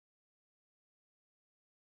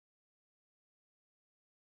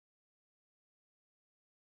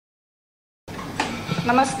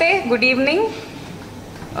Namaste, good evening.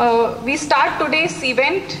 We start today's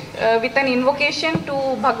event with an invocation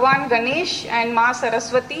to Bhagwan Ganesh and Ma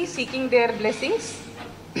Saraswati seeking their blessings.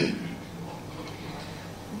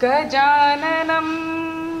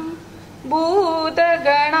 Gajananam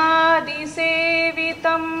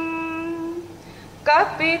Bhudaganadisevitam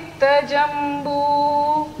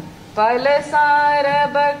Kapittajambu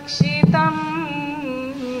Palasarabakshitam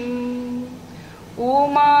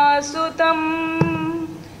Umasutam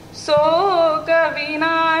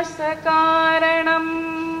Sokavinasakaranam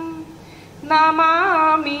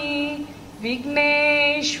Namami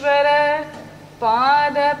Vigneshwara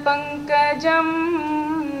Padapankajam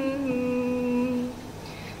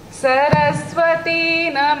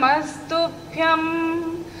Saraswati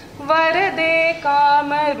Namastubhyam Varade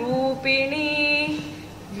Kamarupini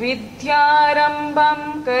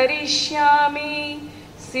Vidyarambam Karishyami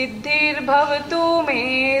Siddhir Bhavatu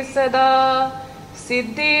Me Sada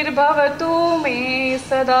Siddhir Bhavatu Me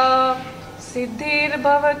Sada Siddhir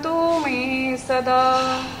Bhavatu Me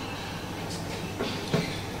Sada.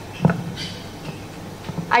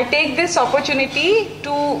 I take this opportunity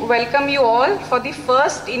to welcome you all for the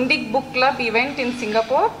first Indic Book Club event in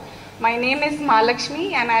Singapore. My name is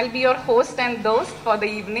Mahalakshmi and I'll be your host and host for the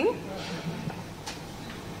evening.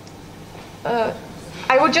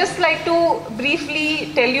 I would just like to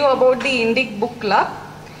briefly tell you about the Indic Book Club.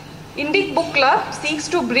 Indic Book Club seeks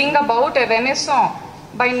to bring about a renaissance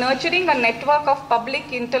by nurturing a network of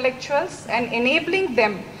public intellectuals and enabling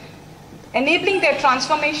their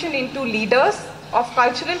transformation into leaders of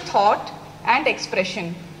cultural thought and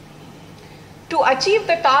expression. To achieve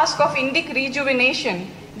the task of Indic rejuvenation,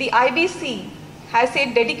 the IBC has a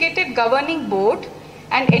dedicated governing board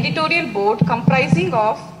and editorial board comprising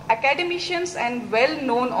of academicians and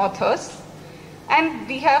well-known authors, and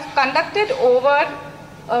we have conducted over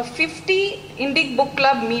 50 Indic Book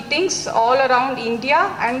Club meetings all around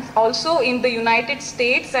India and also in the United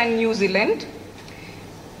States and New Zealand.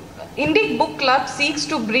 Indic Book Club seeks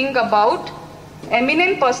to bring about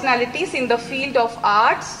eminent personalities in the field of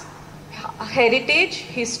arts, heritage,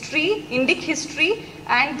 history, Indic history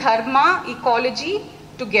and dharma, ecology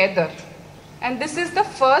together. And this is the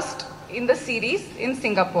first in the series in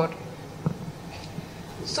Singapore.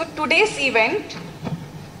 So today's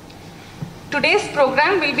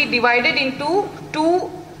program will be divided into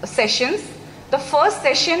two sessions. The first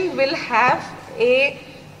session will have a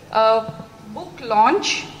book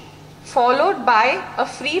launch followed by a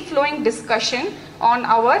free-flowing discussion on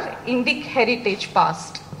our Indic heritage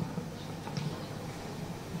past.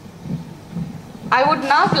 I would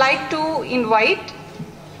now like to invite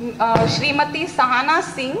Srimati Sahana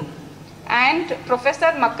Singh and Professor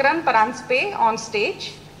Makran Paranspe on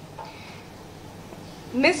stage.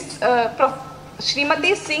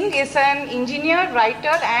 Srimati Singh is an engineer,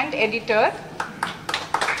 writer and editor.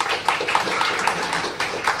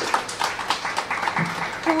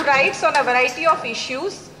 Who writes on a variety of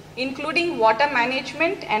issues including water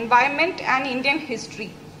management, environment and Indian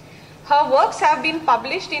history. Her works have been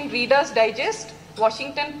published in Reader's Digest,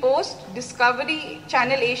 Washington Post, Discovery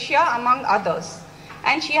Channel Asia among others,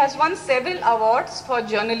 and she has won several awards for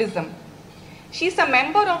journalism. She is a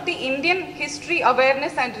member of the Indian History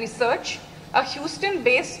Awareness and Research, a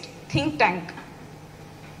Houston-based think tank.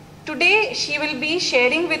 Today she will be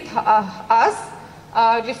sharing with us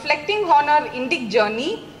reflecting on her Indic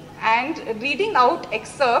journey and reading out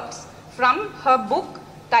excerpts from her book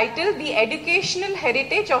titled The Educational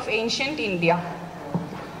Heritage of Ancient India.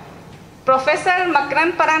 Professor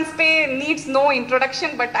Makran Paranspe needs no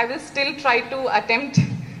introduction, but I will still try to attempt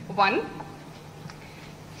one.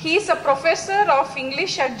 He is a professor of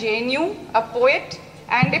English at JNU, a poet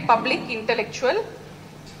and a public intellectual.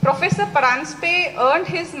 Professor Paranspe earned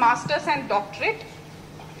his master's and doctorate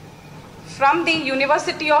from the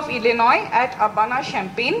University of Illinois at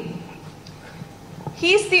Urbana-Champaign.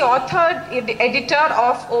 He is the author, editor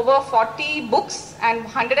of over 40 books and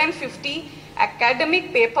 150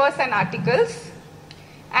 academic papers and articles,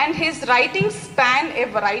 and his writings span a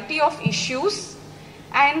variety of issues.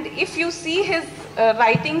 And if you see his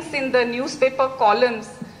writings in the newspaper columns,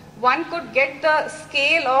 one could get the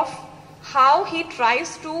scale of how he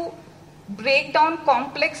tries to break down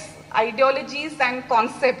complex ideologies and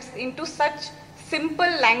concepts into such simple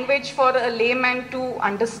language for a layman to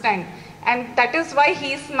understand. And that is why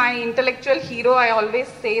he is my intellectual hero. I always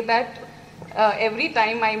say that every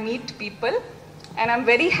time I meet people, and I'm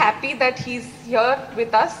very happy that he's here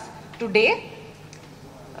with us today.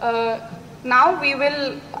 Now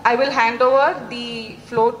I will hand over the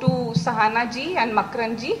floor to Sahana ji and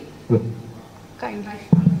Makran ji. Kindly.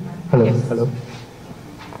 Hello. Yes. Hello.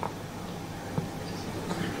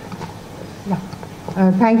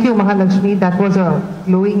 Thank you, Mahalakshmi. That was a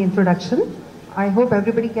glowing introduction. I hope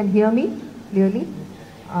everybody can hear me clearly.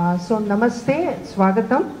 So, Namaste,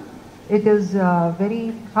 Swagatam. It is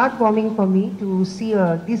very heartwarming for me to see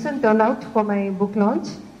a decent turnout for my book launch.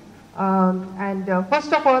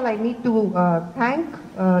 First of all, I need to thank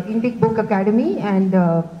Indic Book Academy and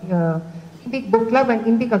Indic Book Club and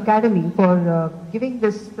Indic Academy for giving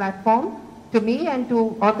this platform to me and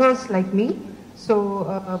to authors like me. So,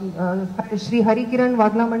 Shri Harikiran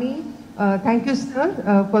Vaglamani, thank you,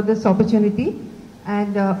 sir, for this opportunity.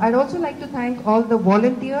 And I'd also like to thank all the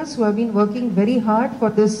volunteers who have been working very hard for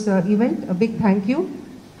this event. A big thank you.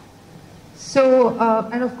 So,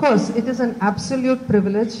 and of course, it is an absolute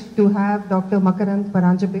privilege to have Dr. Makarand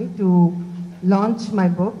Paranjape to launch my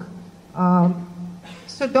book.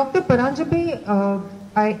 So, Dr. Paranjape,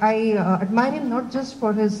 I admire him not just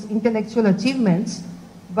for his intellectual achievements,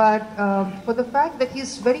 but for the fact that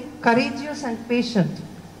he's very courageous and patient.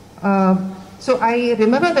 So I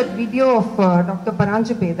remember that video of Dr.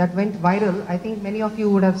 Paranjape that went viral. I think many of you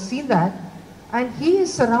would have seen that. And he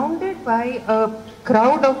is surrounded by a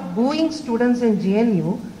crowd of booing students in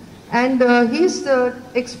GNU. And he's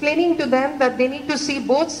explaining to them that they need to see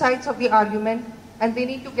both sides of the argument and they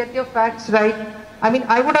need to get their facts right. I mean,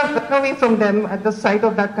 I would have run away from them at the sight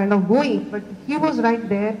of that kind of booing, but he was right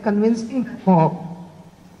there convincing the mob.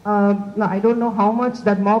 Now, I don't know how much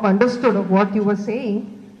that mob understood of what you were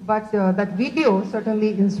saying, but that video certainly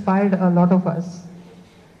inspired a lot of us.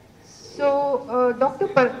 So,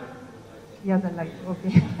 yeah, the light,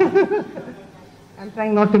 okay. I'm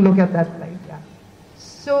trying not to look at that light, yeah.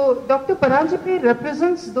 So, Dr. Paranjape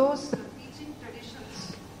represents those teaching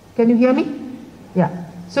traditions. Can you hear me? Yeah.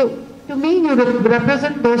 So, to me, you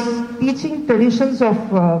represent those teaching traditions of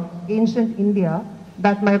ancient India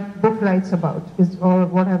that my book writes about, or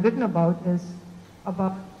what I've written about is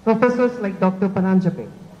about professors like Dr. Paranjape.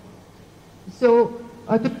 So,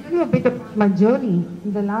 to tell you a bit about my journey,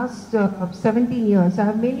 in the last 17 years, I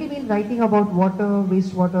have mainly been writing about water,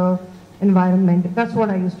 wastewater, environment. That's what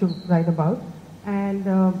I used to write about. And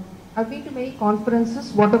I've been to many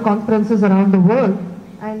conferences, water conferences around the world.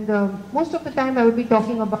 And most of the time I will be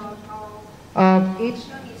talking about how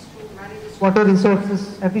Asia needs to manage its water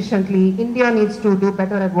resources efficiently, India needs to do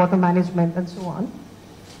better at water management and so on.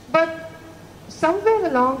 But somewhere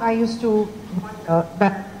along I used to wonder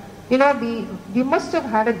that, you know, we must have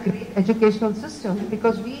had a great educational system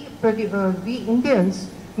because we Indians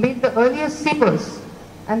made the earliest seepers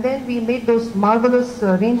and then we made those marvelous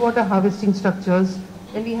rainwater harvesting structures.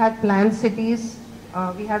 Then we had planned cities,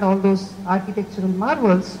 we had all those architectural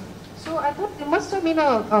marvels. So I thought there must have been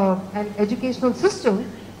an educational system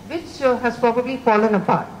which has probably fallen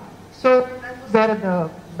apart. So that was there at the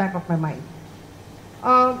back of my mind.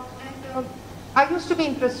 I used to be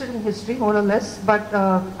interested in history more or less, but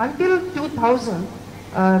until 2000,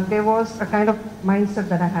 there was a kind of mindset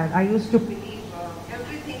that I had. I used to believe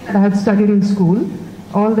everything that I had studied in school,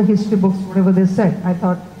 all the history books, whatever they said. I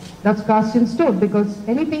thought that's cast in stone because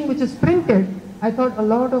anything which is printed, I thought a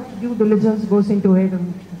lot of due diligence goes into it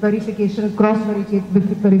and verification,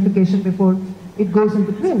 cross-verification before it goes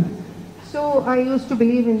into print. So I used to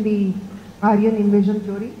believe in the Aryan invasion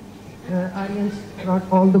theory. Aryans brought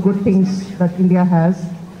all the good things that India has.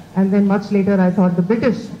 And then much later I thought the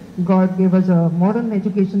British God gave us a modern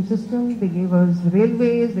education system, they gave us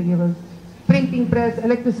railways, they gave us printing press,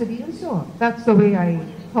 electricity and so on. That's the way I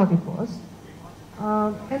thought it was.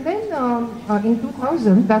 And then in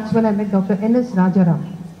 2000, that's when I met Dr. N.S.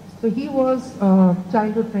 Rajaram. So he was a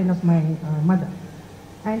childhood friend of my mother.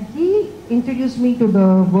 And he introduced me to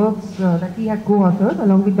the works that he had co-authored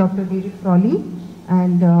along with Dr. David Frawley.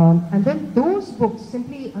 And then those books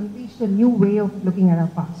simply unleashed a new way of looking at our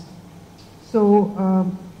past.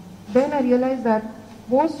 So then I realized that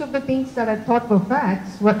most of the things that I thought were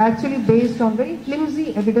facts were actually based on very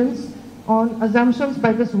flimsy evidence on assumptions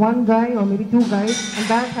by just one guy or maybe two guys, and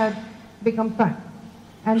that had become fact.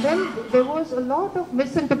 And then there was a lot of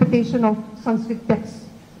misinterpretation of Sanskrit texts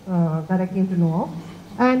that I came to know of.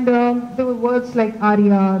 And there were words like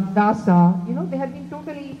Arya, Dasa, you know, they had been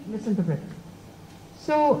totally misinterpreted.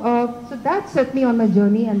 So, so that set me on my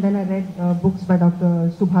journey, and then I read books by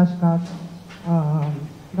Dr. Subhash Kak,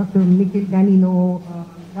 Dr. Nikhil Ganino,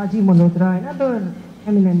 Rajiv Malhotra, and other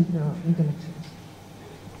eminent intellectuals.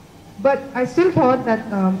 But I still thought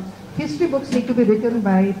that history books need to be written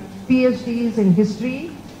by PhDs in history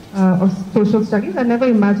or social studies. I never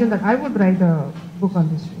imagined that I would write a book on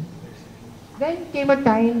history. Then came a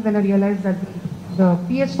time when I realized that the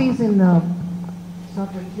PhDs in, not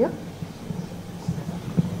very clear,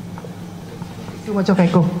 too much of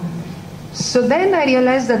echo. So then I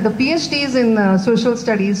realized that the PhDs in social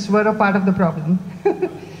studies were a part of the problem.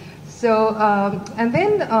 So, and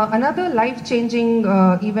then another life-changing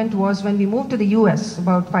event was when we moved to the US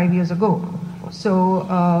about 5 years ago. So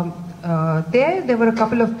there were a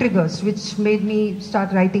couple of triggers which made me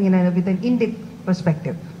start writing with an Indic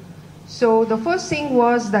perspective. So the first thing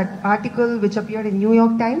was that article which appeared in New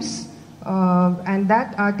York Times, and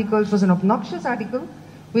that article was an obnoxious article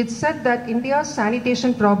which said that India's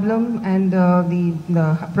sanitation problem and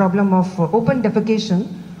the problem of open defecation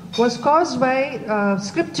was caused by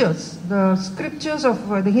scriptures. The scriptures of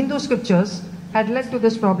the Hindu scriptures had led to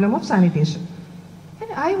this problem of sanitation.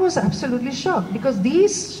 And I was absolutely shocked because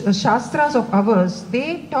these shastras of ours,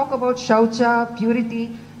 they talk about shaucha,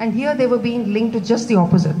 purity, and here they were being linked to just the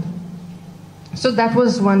opposite. So that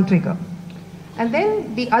was one trigger. And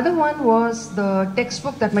then the other one was the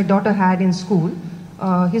textbook that my daughter had in school,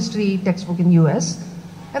 history textbook in US.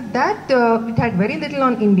 And that, it had very little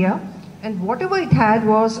on India, and whatever it had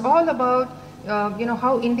was all about,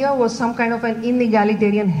 how India was some kind of an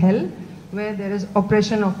inegalitarian hell, where there is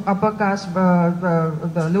oppression of upper caste,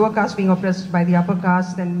 the lower caste being oppressed by the upper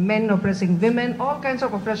caste, and men oppressing women, all kinds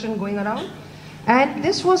of oppression going around. And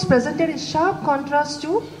this was presented in sharp contrast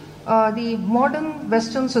to the modern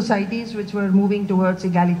Western societies which were moving towards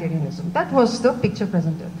egalitarianism. That was the picture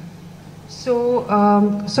presented. So,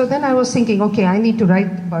 so then I was thinking, okay, I need to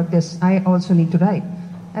write about this. I also need to write.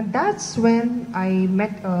 And that's when I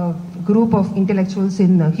met a group of intellectuals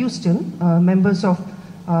in Houston, members of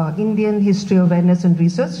Indian History Awareness and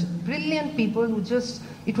Research, brilliant people who just,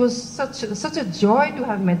 it was such a joy to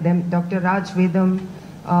have met them, Dr. Raj Vedam,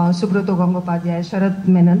 Subrato Gangopadhyay, Sharat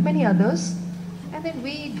Menon, many others. And then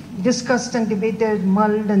we discussed and debated,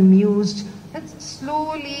 mulled and mused, and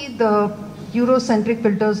slowly the Eurocentric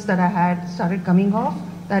filters that I had started coming off,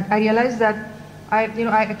 that I realized that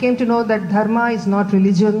I came to know that dharma is not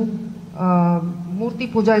religion,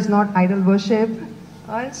 murti puja is not idol worship,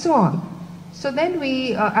 and so on. So then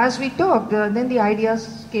we, as we talked, then the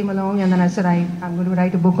ideas came along, and then I said, I'm going to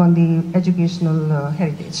write a book on the educational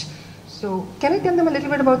heritage. So can I tell them a little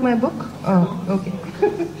bit about my book? Okay.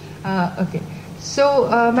 Okay. So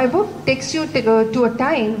my book takes you to a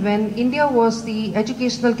time when India was the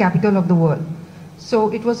educational capital of the world.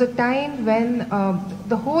 So it was a time when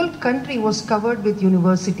the whole country was covered with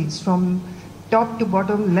universities from top to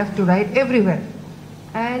bottom, left to right, everywhere.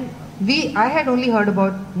 And I had only heard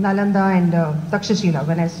about Nalanda and Takshashila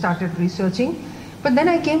when I started researching. But then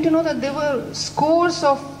I came to know that there were scores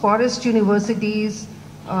of forest universities,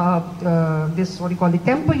 the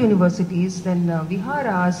temple universities, then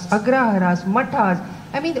viharas, agraharas, mathas,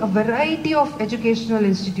 I mean a variety of educational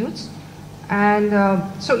institutes. And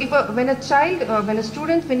so when a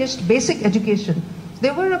student finished basic education,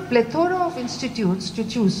 there were a plethora of institutes to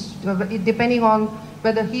choose, depending on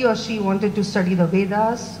whether he or she wanted to study the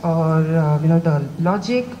Vedas or the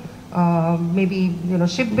logic, maybe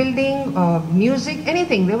shipbuilding, music,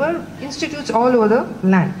 anything. There were institutes all over the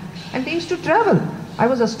land, and they used to travel. I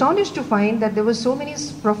was astonished to find that there were so many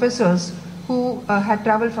professors who had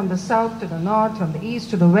traveled from the south to the north, from the east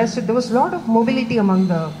to the west. There was a lot of mobility among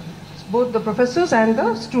both the professors and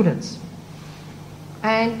the students.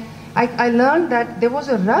 And I learned that there was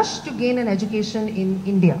a rush to gain an education in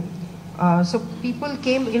India. So people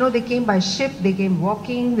came, they came by ship, they came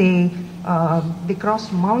walking, they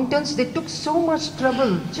crossed mountains. They took so much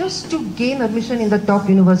trouble just to gain admission in the top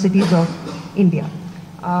universities of India.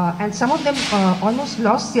 And some of them almost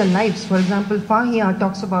lost their lives. For example, Fahia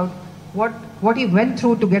talks about what he went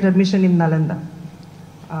through to get admission in Nalanda.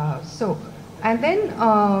 And then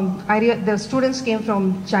the students came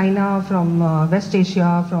from China, from West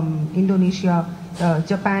Asia, from Indonesia,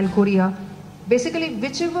 Japan, Korea. Basically,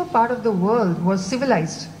 whichever part of the world was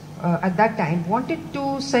civilized at that time wanted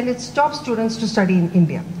to send its top students to study in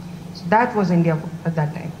India. So that was India at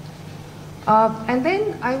that time. And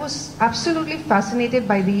then I was absolutely fascinated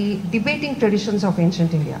by the debating traditions of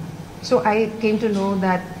ancient India. So I came to know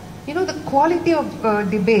that the quality of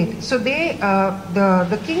debate. So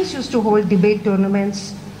the kings used to hold debate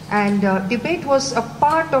tournaments, and debate was a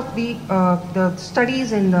part of the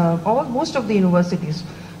studies in most of the universities.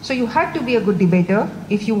 So you had to be a good debater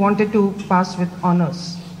if you wanted to pass with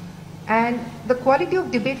honors. And the quality of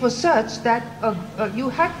debate was such that you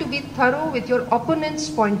had to be thorough with your opponent's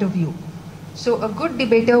point of view. So a good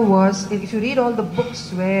debater was, if you read all the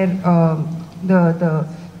books where the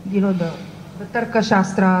Tarka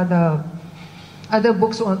Shastra, the other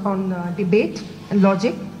books on debate and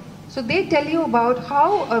logic. So they tell you about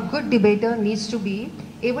how a good debater needs to be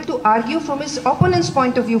able to argue from his opponent's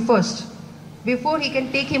point of view first. before he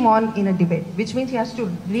can take him on in a debate, which means he has to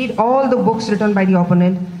read all the books written by the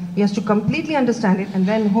opponent, he has to completely understand it, and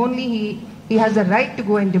then only he has the right to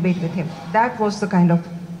go and debate with him. That was the kind of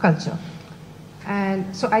culture.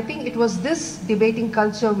 And so I think it was this debating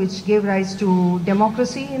culture which gave rise to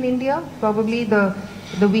democracy in India. Probably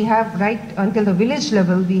we have right until the village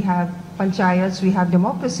level, we have panchayats, we have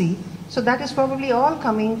democracy. So that is probably all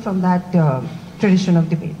coming from that tradition of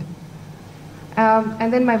debate.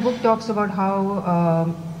 And then my book talks about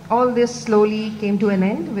how all this slowly came to an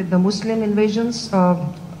end with the Muslim invasions.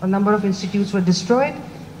 A number of institutes were destroyed.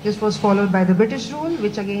 This was followed by the British rule,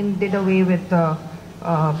 which again did away with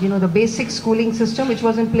the basic schooling system which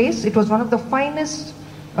was in place. It was one of the finest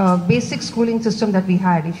basic schooling system that we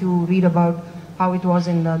had, if you read about how it was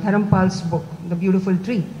in Dharampal's book, The Beautiful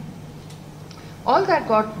Tree. All that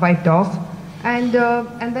got wiped off, and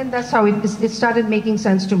then that's how it started making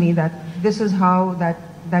sense to me that this is how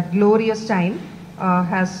that glorious time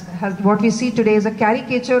has what we see today is a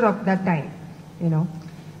caricature of that time, you know.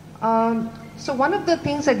 So one of the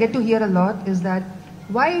things I get to hear a lot is that,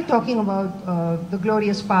 why are you talking about the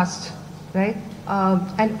glorious past, right?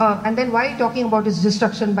 And then why are you talking about its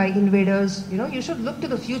destruction by invaders? You know, you should look to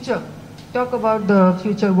the future. Talk about the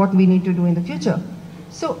future, what we need to do in the future.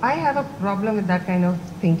 So I have a problem with that kind of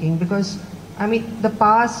thinking because, I mean, the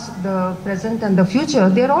past, the present, and the future,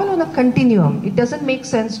 they're all on a continuum. It doesn't make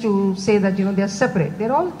sense to say that, you know, they're separate.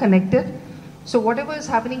 They're all connected. So whatever is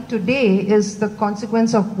happening today is the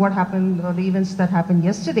consequence of what happened, or the events that happened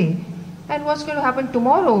yesterday. And what's going to happen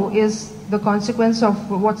tomorrow is the consequence of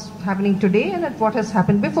what's happening today and what has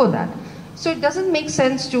happened before that. So it doesn't make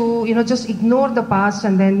sense to, you know, just ignore the past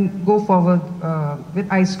and then go forward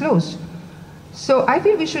with eyes closed. So I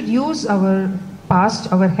feel we should use our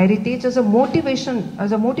past, our heritage as a motivation,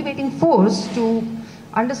 as a motivating force to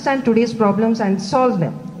understand today's problems and solve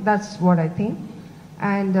them. That's what I think.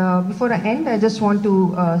 And before I end, I just want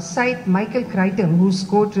to cite Michael Crichton, whose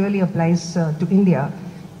quote really applies to India.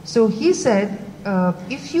 So he said,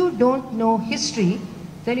 if you don't know history,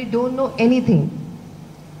 then you don't know anything.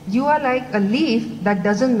 You are like a leaf that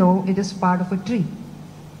doesn't know it is part of a tree.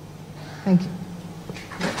 Thank you.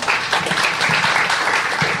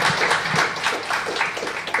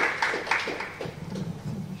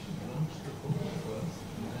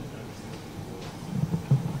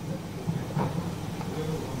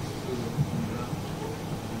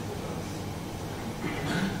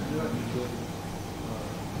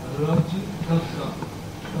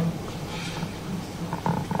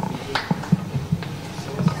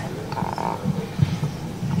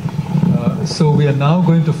 So we are now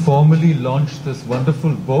going to formally launch this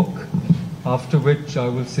wonderful book, after which I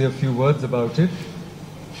will say a few words about it.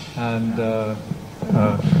 And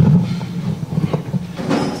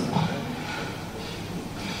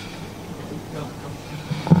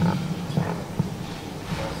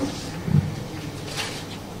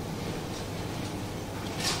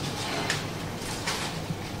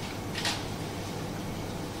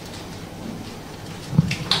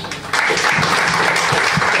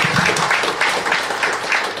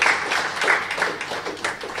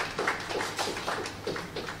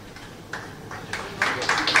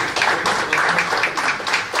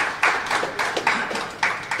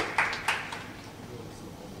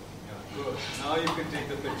now you can take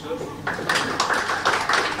the pictures.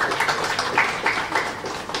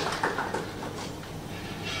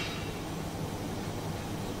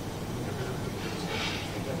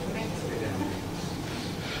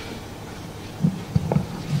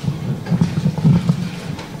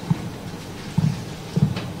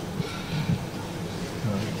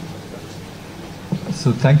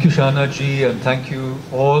 So thank you, Shana ji, and thank you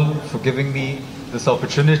all for giving me this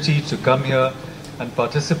opportunity to come here and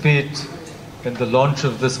participate in the launch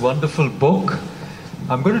of this wonderful book.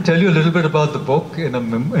 I'm going to tell you a little bit about the book in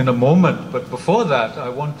a moment, but before that, I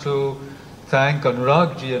want to thank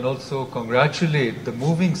Anurag ji and also congratulate the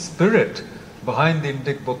moving spirit behind the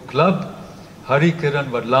Indic Book Club, Hari Kiran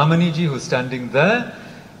Vadlamani ji, who's standing there,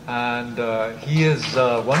 and he is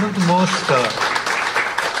one of the most,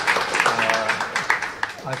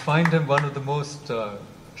 I find him one of the most,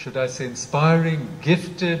 should I say, inspiring,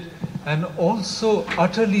 gifted, and also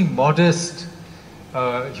utterly modest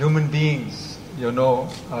human beings, you know,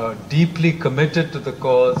 deeply committed to the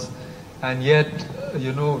cause, and yet,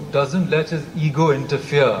 you know, doesn't let his ego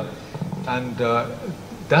interfere. And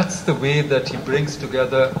that's the way that he brings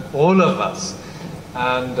together all of us.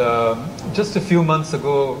 And just a few months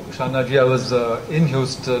ago, Shana ji, I was in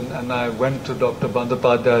Houston, and I went to Dr.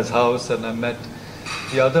 Bandyopadhyay's house, and I met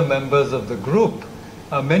the other members of the group.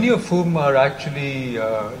 many of whom are actually,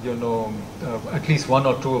 at least one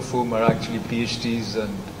or two of whom are actually PhDs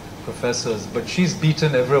and professors, but she's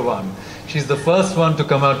beaten everyone. She's the first one to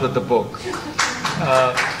come out with the book.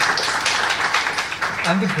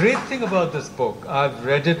 And the great thing about this book, I've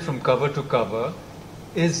read it from cover to cover,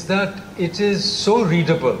 is that it is so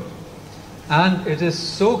readable. And it is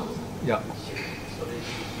so, yeah. Sorry,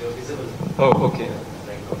 you're visible. Oh, okay.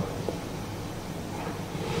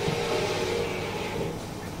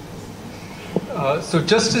 So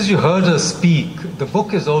just as you heard her speak, the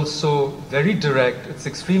book is also very direct, it's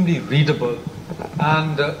extremely readable,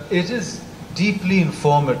 and it is deeply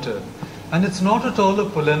informative. And it's not at all a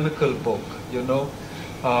polemical book,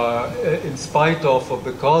 in spite of or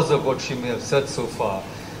because of what she may have said so far.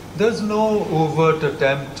 There's no overt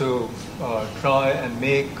attempt to try and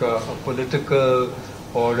make a political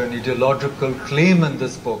or an ideological claim in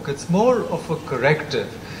this book. It's more of a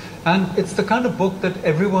corrective. And it's the kind of book that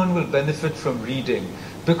everyone will benefit from reading,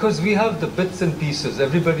 because we have the bits and pieces.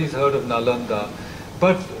 Everybody's heard of Nalanda,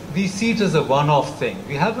 but we see it as a one-off thing.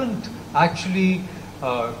 We haven't actually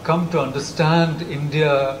come to understand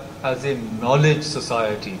India as a knowledge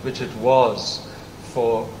society, which it was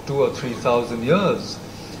for 2,000 or 3,000 years.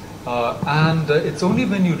 And it's only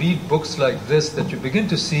when you read books like this that you begin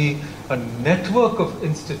to see a network of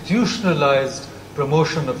institutionalized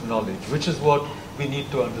promotion of knowledge, which is what we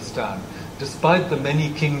need to understand. Despite the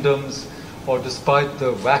many kingdoms, or despite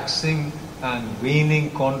the waxing and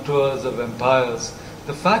waning contours of empires,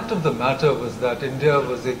 the fact of the matter was that India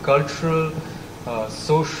was a cultural,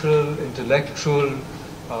 social, intellectual,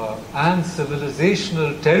 and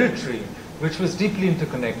civilizational territory which was deeply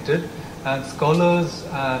interconnected, and scholars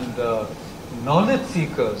and knowledge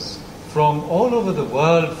seekers from all over the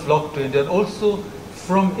world flocked to India, and also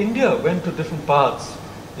from India went to different parts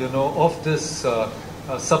of this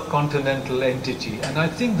subcontinental entity. And I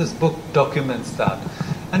think this book documents that.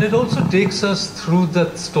 And it also takes us through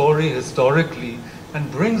that story historically and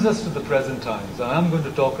brings us to the present times. I am going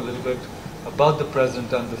to talk a little bit about the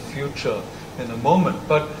present and the future in a moment.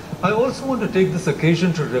 But I also want to take this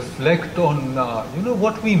occasion to reflect on,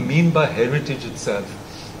 what we mean by heritage itself.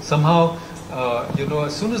 Somehow,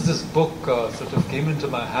 as soon as this book sort of came into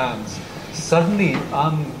my hands, suddenly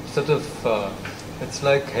I'm sort of, it's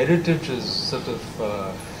like heritage is sort of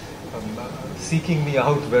seeking me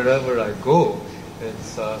out wherever I go.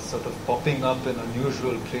 It's sort of popping up in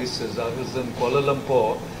unusual places. I was in Kuala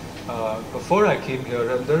Lumpur before I came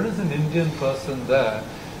here, and there is an Indian person there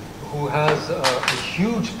who has a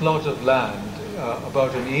huge plot of land,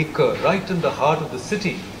 about an acre, right in the heart of the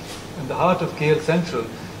city, in the heart of KL Central,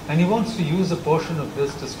 and he wants to use a portion of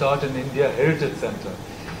this to start an India Heritage Center.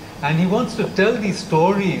 And he wants to tell these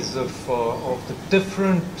stories of the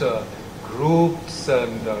different groups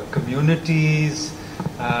and communities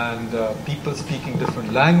and people speaking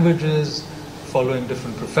different languages, following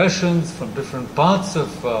different professions from different parts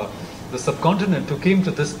of the subcontinent who came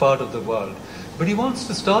to this part of the world. But he wants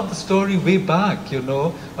to start the story way back,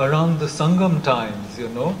 around the Sangam times,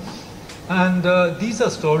 And these are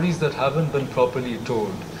stories that haven't been properly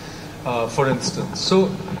told, for instance. So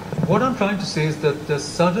what I'm trying to say is that there's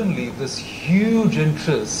suddenly this huge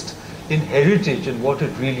interest in heritage and what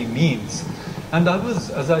it really means. And I was,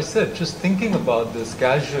 as I said, just thinking about this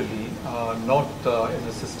casually, not in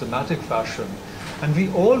a systematic fashion. And we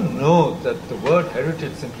all know that the word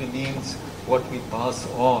heritage simply means what we pass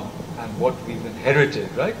on and what we've inherited,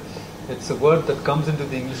 right? It's a word that comes into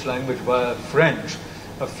the English language via French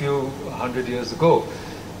a few hundred years ago.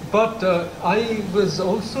 But I was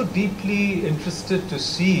also deeply interested to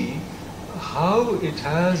see how it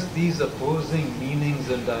has these opposing meanings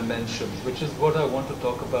and dimensions, which is what I want to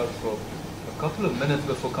talk about for a couple of minutes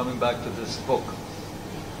before coming back to this book.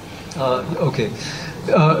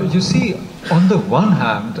 You see, on the one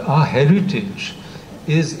hand, our heritage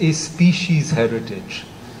is a species heritage.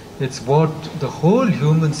 It's what the whole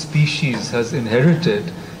human species has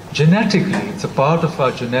inherited genetically. It's a part of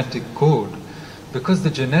our genetic code, because the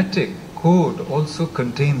genetic code also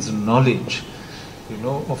contains knowledge,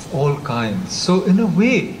 of all kinds. So in a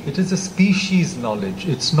way, it is a species knowledge.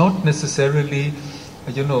 It's not necessarily,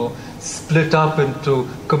 split up into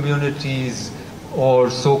communities or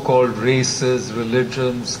so-called races,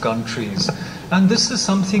 religions, countries. And this is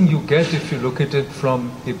something you get if you look at it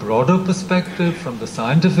from a broader perspective, from the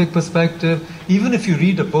scientific perspective. Even if you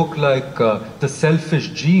read a book like The Selfish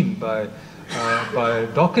Gene by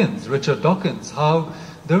Dawkins, Richard Dawkins, how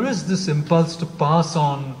there is this impulse to pass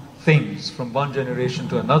on things from one generation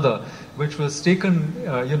to another, which was taken,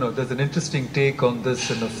 there's an interesting take on this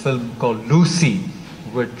in a film called Lucy,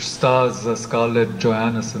 which stars Scarlett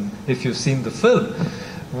Johansson, if you've seen the film.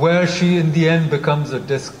 where she in the end becomes a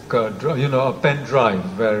disk, a pen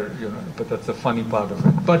drive, but that's a funny part of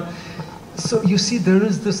it. But so you see, there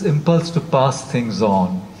is this impulse to pass things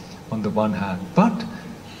on the one hand, but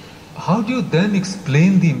how do you then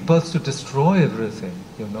explain the impulse to destroy everything,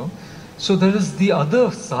 So there is the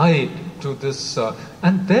other side to this,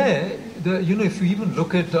 and if you even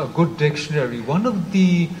look at a good dictionary, one of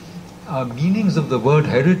the meanings of the word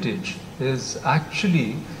heritage is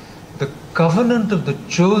actually the covenant of the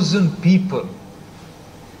chosen people.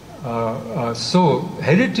 So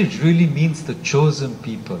heritage really means the chosen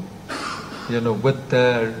people, with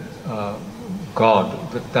their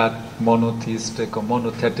God, with that monotheistic or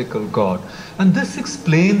monothetical God. And this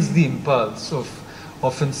explains the impulse of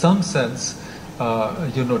in some sense,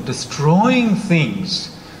 destroying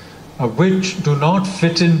things which do not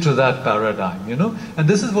fit into that paradigm, And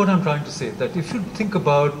this is what I'm trying to say, that if you think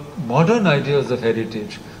about modern ideas of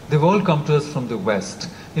heritage, they've all come to us from the West,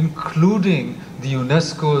 including the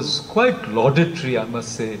UNESCO's quite laudatory, I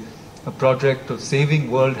must say, a project of saving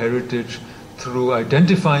world heritage through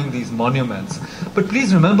identifying these monuments. But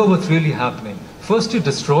please remember what's really happening. First you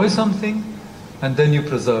destroy something, and then you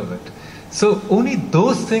preserve it. So only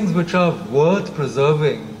those things which are worth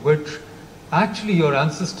preserving, which actually your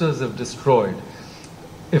ancestors have destroyed,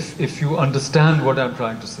 if you understand what I'm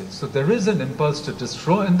trying to say. So there is an impulse to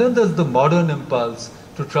destroy, and then there's the modern impulse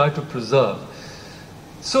to try to preserve.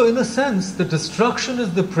 So in a sense, the destruction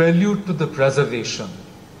is the prelude to the preservation.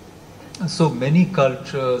 And so many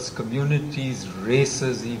cultures, communities,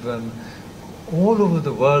 races even, all over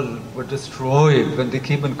the world were destroyed when they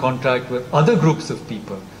came in contact with other groups of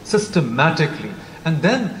people, systematically. And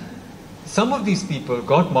then some of these people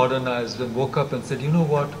got modernized and woke up and said, you know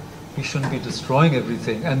what, we shouldn't be destroying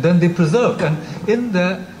everything. And then they preserved. And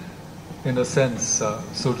in a sense,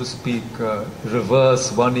 so to speak,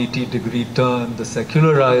 reverse 180-degree turn, the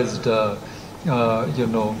secularized,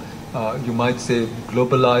 you might say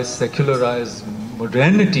globalized, secularized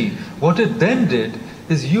modernity, what it then did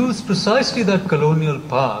is use precisely that colonial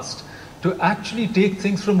past to actually take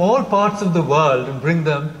things from all parts of the world and bring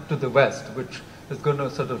them to the West, which is going to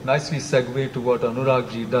sort of nicely segue to what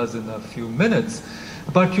Anuragji does in a few minutes.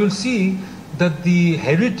 But you'll see that the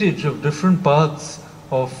heritage of different parts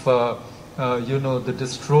of the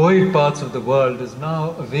destroyed parts of the world is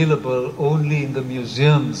now available only in the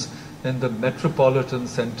museums in the metropolitan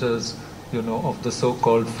centers, of the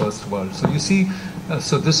so-called first world. So you see,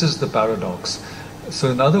 so this is the paradox. So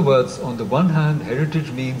in other words, on the one hand,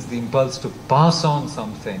 heritage means the impulse to pass on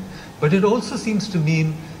something, but it also seems to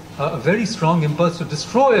mean a very strong impulse to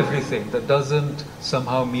destroy everything that doesn't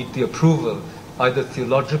somehow meet the approval, either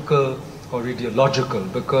theological or ideological,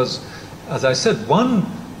 because, as I said, one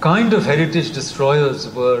kind of heritage destroyers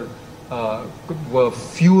were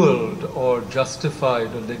fueled or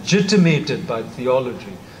justified or legitimated by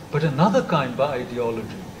theology, but another kind by ideology.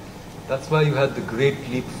 That's why you had the Great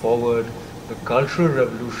Leap Forward, the Cultural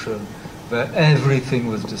Revolution, where everything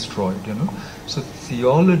was destroyed, So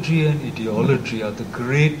theology and ideology are the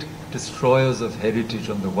great destroyers of heritage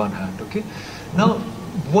on the one hand, okay? Now,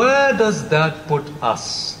 where does that put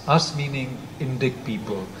us? Us meaning Indic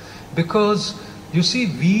people. Because, you see,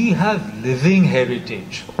 we have living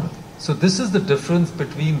heritage. So this is the difference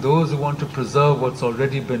between those who want to preserve what's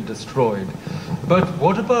already been destroyed. But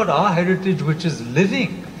what about our heritage which is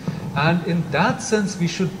living? And in that sense, we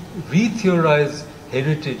should re-theorize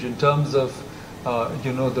heritage in terms of,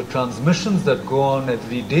 the transmissions that go on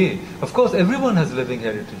every day. Of course, everyone has living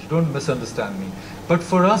heritage, don't misunderstand me. But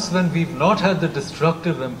for us, when we've not had the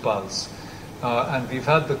destructive impulse, and we've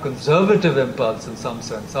had the conservative impulse in some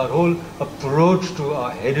sense, our whole approach to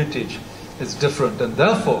our heritage is different. And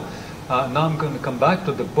therefore, now I'm going to come back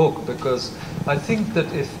to the book, because I think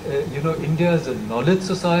that if, India as a knowledge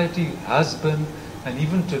society has been, and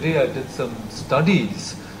even today I did some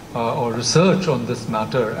studies or research on this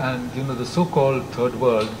matter, and, the so-called third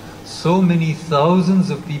world, so many thousands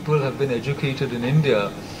of people have been educated in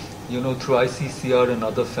India, through ICCR and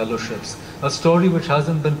other fellowships, a story which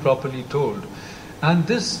hasn't been properly told. And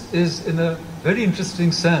this is, in a very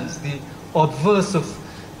interesting sense, the obverse of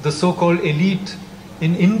the so-called elite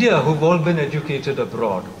in India who've all been educated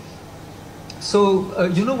abroad. So,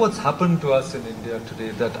 what's happened to us in India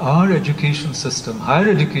today, that our education system, higher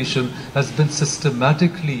education, has been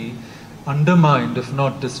systematically undermined, if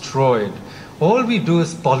not destroyed. All we do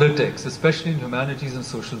is politics, especially in humanities and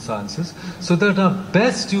social sciences, so that our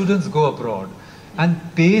best students go abroad and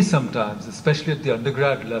pay sometimes, especially at the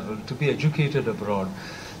undergrad level, to be educated abroad.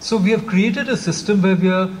 So we have created a system where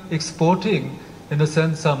we are exporting, in a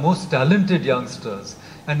sense, our most talented youngsters.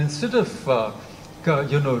 And instead of,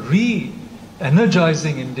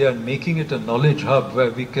 energizing India and making it a knowledge hub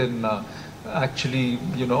where we can actually,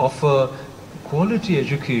 offer quality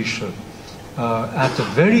education at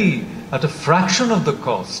a fraction of the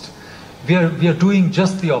cost. We are doing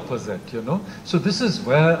just the opposite, So this is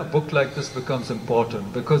where a book like this becomes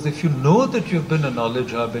important, because if you know that you've been a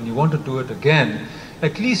knowledge hub and you want to do it again,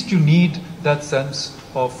 at least you need that sense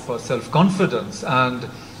of self-confidence and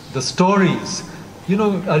the stories.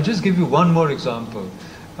 I'll just give you one more example.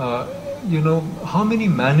 How many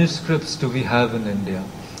manuscripts do we have in India?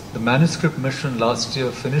 The Manuscript Mission last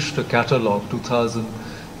year finished a catalogue,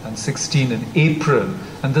 2016 in April,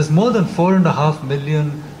 and there's more than 4.5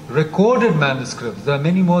 million recorded manuscripts. There are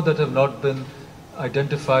many more that have not been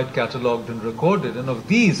identified, catalogued, and recorded. And of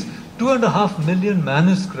these, 2.5 million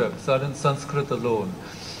manuscripts are in Sanskrit alone.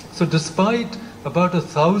 So despite about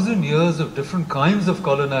 1,000 years of different kinds of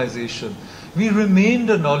colonization, we remained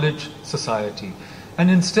a knowledge society. And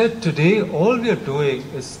instead today, all we are doing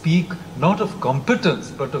is speak not of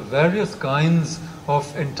competence, but of various kinds of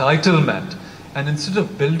entitlement. And instead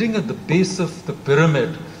of building at the base of the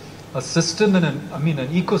pyramid a system and an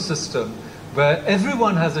ecosystem where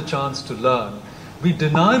everyone has a chance to learn, we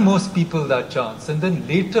deny most people that chance. And then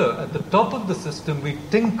later, at the top of the system, we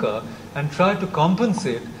tinker and try to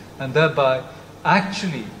compensate and thereby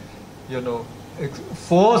actually,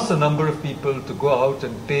 force a number of people to go out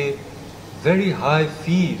and pay very high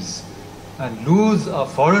fees and lose our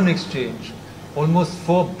foreign exchange. Almost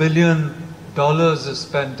 $4 billion is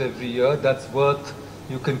spent every year. That's worth,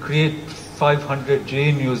 you can create 500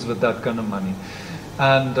 JNUs with that kind of money.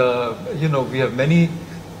 And, we have many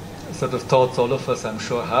sort of thoughts, all of us I'm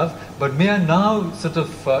sure have. But may I now sort of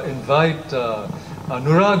invite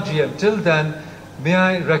Anurag ji, until then, may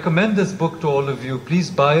I recommend this book to all of you. Please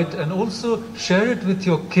buy it and also share it with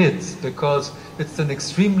your kids, because it's an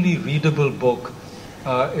extremely readable book.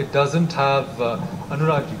 It doesn't have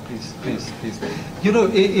Anurag ji, please.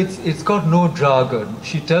 It's got no jargon.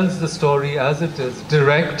 She tells the story as it is,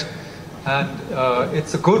 direct, and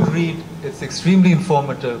it's a good read. It's extremely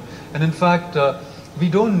informative, and in fact, we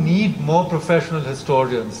don't need more professional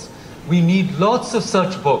historians. We need lots of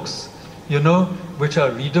such books, which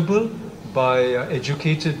are readable by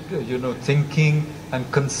educated, thinking and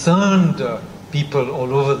concerned people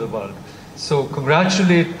all over the world. So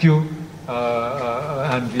congratulate you,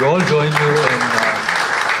 and we all join you in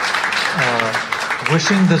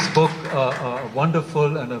wishing this book a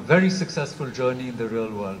wonderful and a very successful journey in the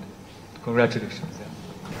real world. Congratulations. Yeah.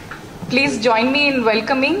 Please join me in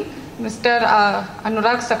welcoming Mr.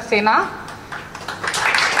 Anurag Saxena.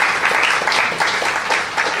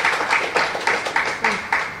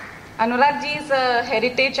 Anurag ji is a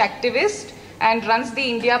heritage activist and runs the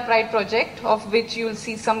India Pride project, of which you will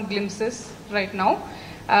see some glimpses right now,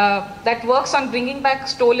 that works on bringing back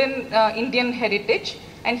stolen Indian heritage.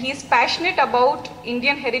 And he is passionate about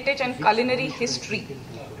Indian heritage and culinary history,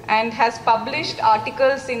 and has published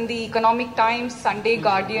articles in the Economic Times, Sunday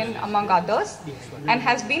Guardian, among others, and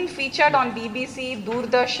has been featured on BBC,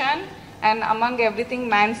 Doordarshan, and among everything,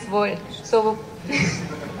 Man's World. So,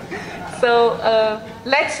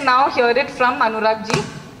 let's now hear it from Anurag ji.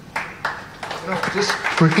 Just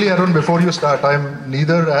quickly, Arun, before you start, I'm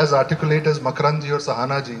neither as articulate as Makarand ji or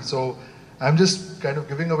Sahana ji, so I'm just kind of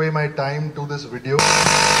giving away my time to this video.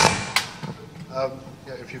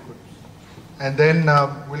 If you could. And then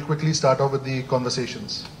we'll quickly start off with the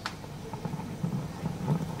conversations.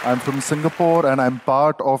 I'm from Singapore, and I'm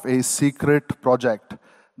part of a secret project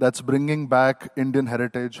that's bringing back Indian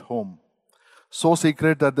heritage home. So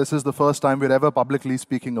secret that this is the first time we're ever publicly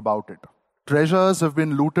speaking about it. Treasures have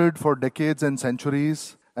been looted for decades and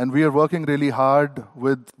centuries, and we are working really hard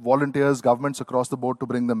with volunteers, governments across the board to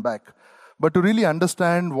bring them back. But to really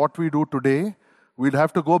understand what we do today, we'd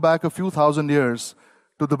have to go back a few thousand years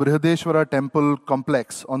to the Brihadeshwara temple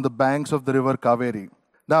complex on the banks of the river Kaveri.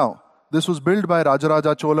 Now, this was built by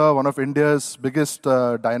Rajaraja Chola, one of India's biggest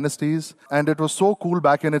dynasties, and it was so cool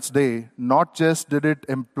back in its day. Not just did it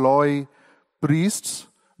employ priests,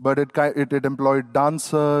 but it employed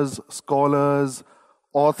dancers, scholars,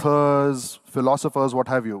 authors, philosophers, what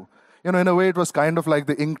have you. In a way, it was kind of like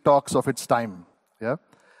the ink talks of its time. Yeah.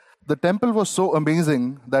 The temple was so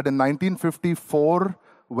amazing that in 1954,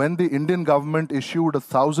 when the Indian government issued a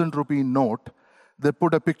 1,000 rupee note, they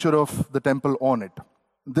put a picture of the temple on it.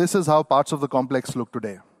 This is how parts of the complex look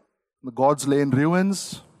today. The gods lay in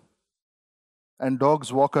ruins, and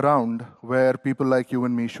dogs walk around where people like you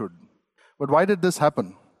and me should. But why did this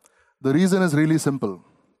happen? The reason is really simple.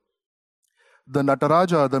 The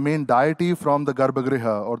Nataraja, the main deity from the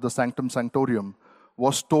Garbhagriha or the Sanctum Sanctorium,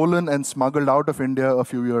 was stolen and smuggled out of India a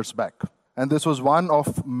few years back. And this was one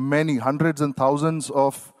of many, hundreds and thousands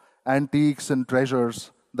of antiques and treasures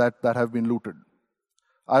that have been looted.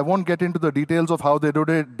 I won't get into the details of how they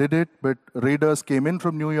did it, but raiders came in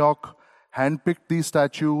from New York, handpicked these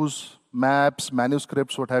statues, maps,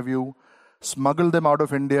 manuscripts, what have you, smuggled them out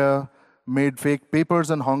of India, made fake papers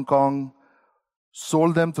in Hong Kong,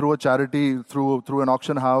 sold them through a charity, through an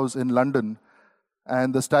auction house in London,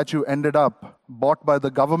 and the statue ended up bought by the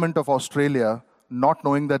government of Australia, not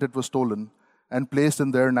knowing that it was stolen, and placed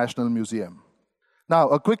in their national museum. Now,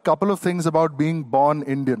 a quick couple of things about being born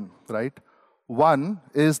Indian, right? One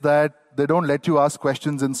is that they don't let you ask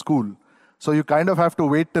questions in school. So you kind of have to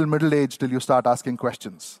wait till middle age till you start asking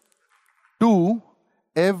questions. Two,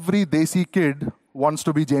 every Desi kid wants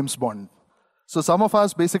to be James Bond. So some of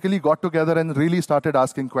us basically got together and really started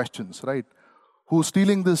asking questions, right? Who's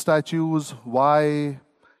stealing these statues? Why?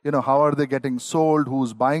 How are they getting sold?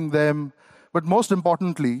 Who's buying them? But most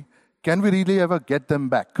importantly, can we really ever get them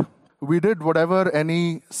back? We did whatever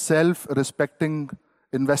any self-respecting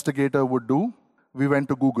investigator would do. We went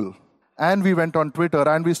to Google. And we went on Twitter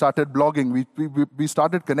and we started blogging. We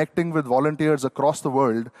started connecting with volunteers across the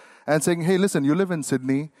world and saying, hey, listen, you live in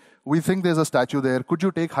Sydney. We think there's a statue there. Could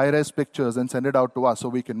you take high-res pictures and send it out to us so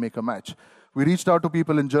we can make a match? We reached out to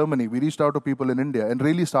people in Germany. We reached out to people in India and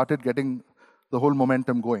really started getting the whole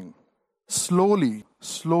momentum going. Slowly,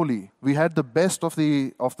 we had the best of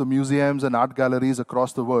the museums and art galleries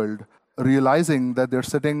across the world realizing that they're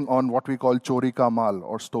sitting on what we call chori ka mal,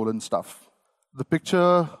 or stolen stuff. The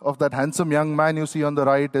picture of that handsome young man you see on the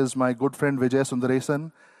right is my good friend Vijay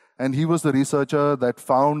Sundaresan, and he was the researcher that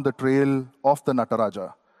found the trail of the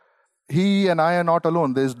Nataraja. He and I are not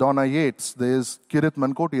alone. There's Donna Yates, there's Kirit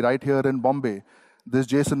Mankoti right here in Bombay, there's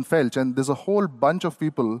Jason Felch, and there's a whole bunch of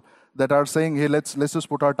people that are saying, hey, let's just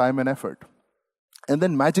put our time and effort. And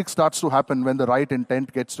then magic starts to happen when the right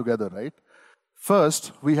intent gets together, right?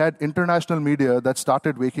 First, we had international media that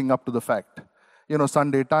started waking up to the fact.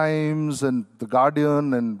 Sunday Times and The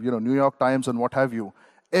Guardian and, New York Times and what have you.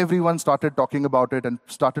 Everyone started talking about it and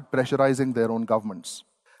started pressurizing their own governments.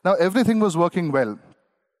 Now, everything was working well.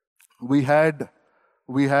 We had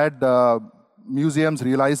museums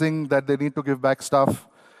realizing that they need to give back stuff.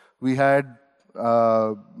 We had,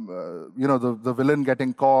 the villain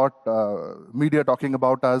getting caught, media talking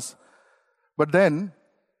about us. But then,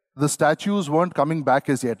 the statues weren't coming back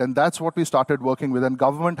as yet, and that's what we started working with. And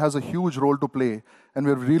government has a huge role to play, and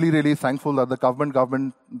we're really, really thankful that the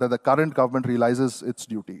current government realizes its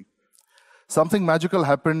duty. Something magical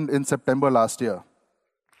happened in September last year.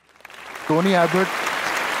 Tony Abbott,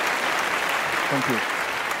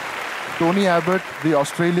 the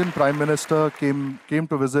Australian Prime Minister, came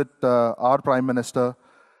to visit our Prime Minister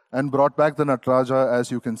and brought back the Nataraja,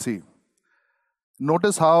 as you can see.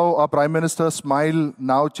 Notice how our Prime Minister's smile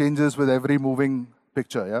now changes with every moving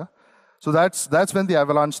picture, yeah? So that's when the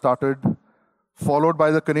avalanche started, followed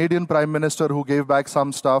by the Canadian Prime Minister who gave back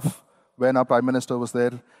some stuff when our Prime Minister was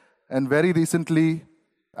there. And very recently,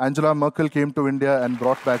 Angela Merkel came to India and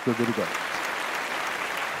brought back the Durga.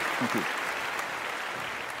 Thank you.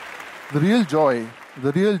 The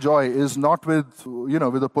real joy is not with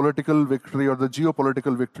the political victory or the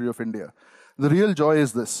geopolitical victory of India. The real joy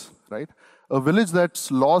is this, right? A village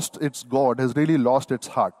that's lost its God has really lost its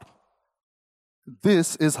heart.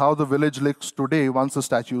 This is how the village looks today once the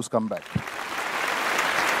statues come back.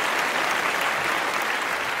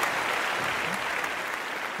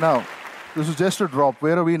 Now, this is just a drop.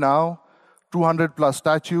 Where are we now? 200 plus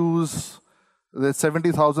statues. There's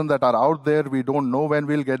 70,000 that are out there. We don't know when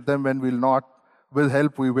we'll get them, when we'll not. With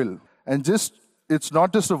help, we will. And it's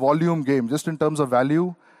not just a volume game. Just in terms of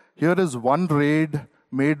value, here is one raid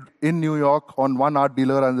made in New York on one art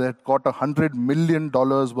dealer, and they had caught $100 million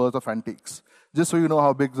worth of antiques. Just so you know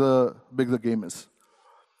how big the game is.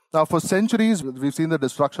 Now, for centuries, we've seen the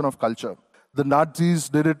destruction of culture. The Nazis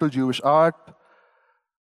did it to Jewish art.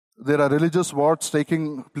 There are religious wars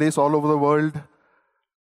taking place all over the world.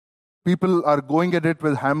 People are going at it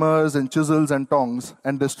with hammers and chisels and tongs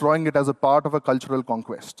and destroying it as a part of a cultural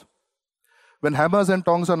conquest. When hammers and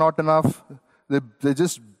tongs are not enough, they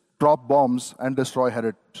just drop bombs and destroy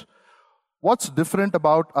heritage. What's different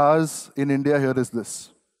about us in India here is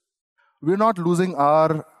this. We're not losing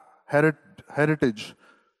our heritage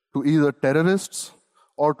to either terrorists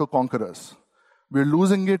or to conquerors. We're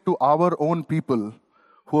losing it to our own people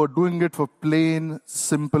who are doing it for plain,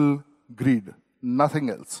 simple greed, nothing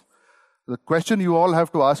else. The question you all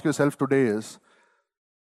have to ask yourself today is,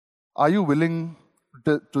 are you willing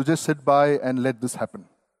to just sit by and let this happen?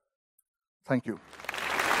 Thank you.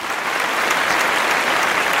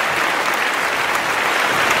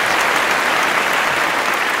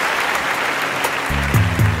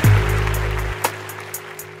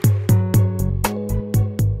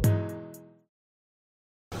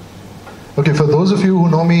 Okay, for those of you who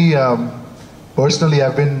know me personally,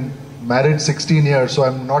 I've been married 16 years, so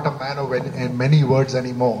I'm not a man of many words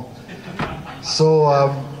anymore. So,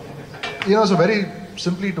 so very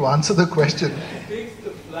simply to answer the question. He takes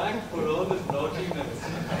the flag for all his naughtiness.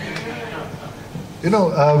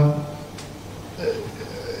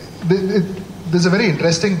 There's a very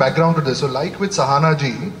interesting background to this. So like with Sahana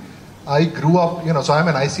ji, I grew up, so I'm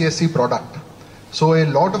an ICSC product. So a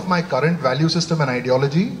lot of my current value system and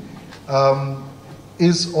ideology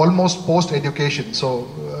is almost post-education. So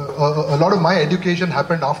a lot of my education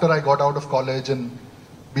happened after I got out of college and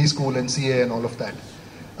B school and CA and all of that.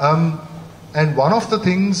 And one of the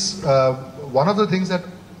things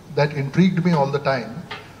that intrigued me all the time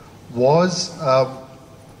was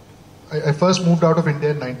I first moved out of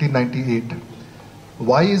India in 1998.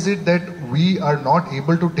 Why is it that we are not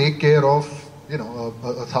able to take care of, a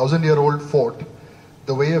 1,000-year-old fort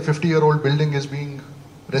the way a 50-year-old building is being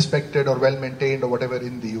respected or well maintained or whatever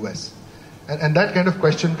in the US? And that kind of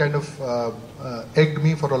question kind of egged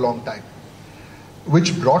me for a long time,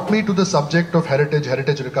 which brought me to the subject of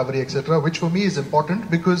heritage recovery, etc., which for me is important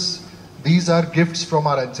because these are gifts from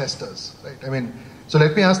our ancestors, right? I mean, so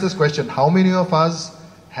let me ask this question. How many of us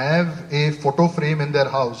have a photo frame in their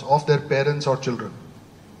house of their parents or children?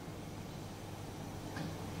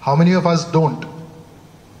 How many of us don't?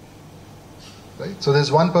 Right? So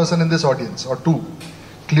there's one person in this audience or two.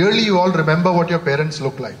 Clearly you all remember what your parents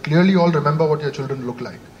look like. Clearly you all remember what your children look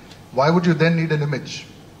like. Why would you then need an image?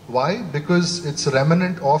 Why? Because it's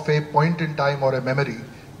remnant of a point in time or a memory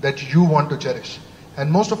that you want to cherish.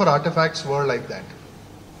 And most of our artifacts were like that.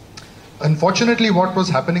 Unfortunately, what was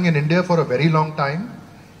happening in India for a very long time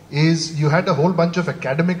is you had a whole bunch of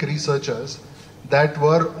academic researchers that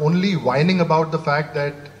were only whining about the fact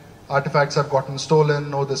that artifacts have gotten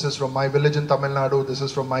stolen. Oh, this is from my village in Tamil Nadu. This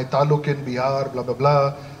is from my taluk in Bihar, blah, blah,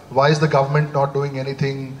 blah. Why is the government not doing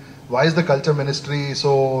anything? Why is the culture ministry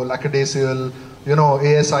so lackadaisical?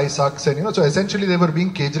 ASI sucks. And, so essentially they were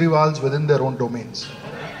being Kejriwals within their own domains.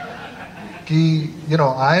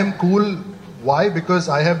 I am cool. Why? Because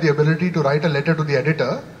I have the ability to write a letter to the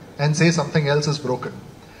editor and say something else is broken.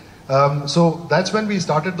 So that's when we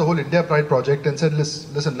started the whole India Pride project and said,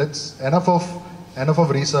 listen, enough of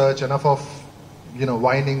research, enough of,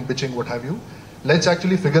 whining, bitching, what have you. Let's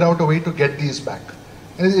actually figure out a way to get these back.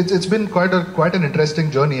 And it's been quite an interesting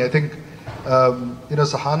journey. I think,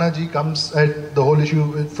 Sahana ji comes at the whole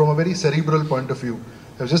issue from a very cerebral point of view.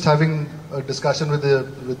 I was just having a discussion with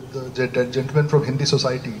the gentleman from Hindi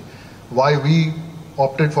Society, why we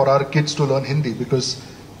opted for our kids to learn Hindi, because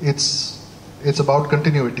it's about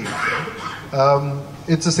continuity.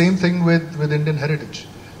 It's the same thing with Indian heritage.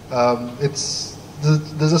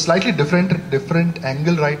 There's a slightly different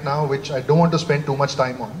angle right now, which I don't want to spend too much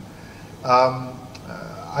time on.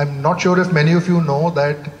 I'm not sure if many of you know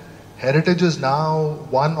that heritage is now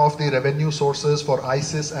one of the revenue sources for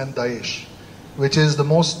ISIS and Daesh, which is the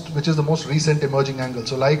most recent emerging angle.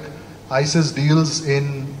 So like ISIS deals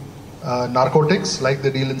in narcotics, like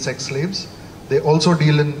they deal in sex slaves, they also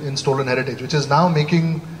deal in stolen heritage, which is now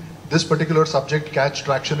making this particular subject catch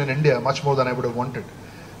traction in India much more than I would have wanted.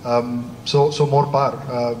 So more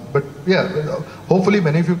power. But yeah, hopefully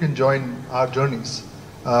many of you can join our journeys.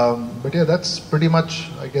 But yeah, that's pretty much,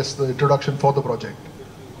 I guess, the introduction for the project.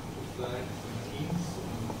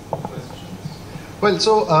 Well,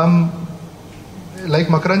 so like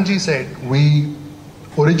Makaranji said, we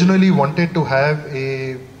originally wanted to have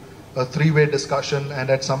a three-way discussion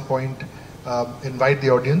and at some point invite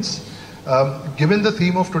the audience. Given the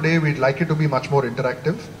theme of today, we'd like it to be much more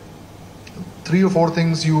interactive. 3 or 4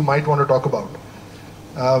 things you might want to talk about.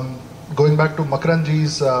 Going back to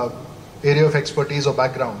Makaranji's area of expertise or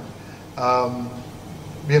background,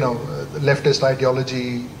 leftist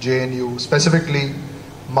ideology, JNU, specifically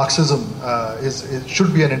Marxism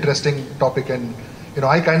should be an interesting topic, and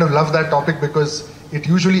I kind of love that topic because it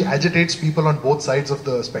usually agitates people on both sides of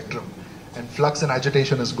the spectrum, and flux and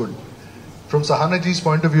agitation is good. From Sahanaji's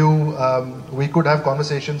point of view, we could have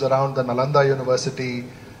conversations around the Nalanda University,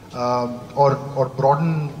 or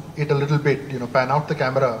broaden it a little bit, pan out the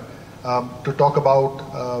camera to talk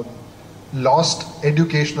about lost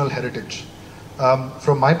educational heritage.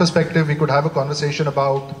 From my perspective, we could have a conversation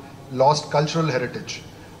about lost cultural heritage.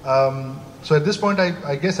 So at this point,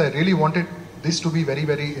 I guess I really wanted this to be very,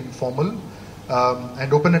 very informal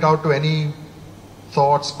and open it out to any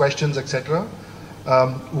thoughts, questions, etc.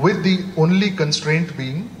 With the only constraint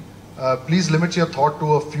being, please limit your thought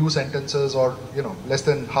to a few sentences or less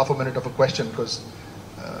than half a minute of a question, because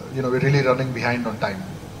we're really running behind on time.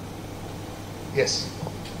 Yes.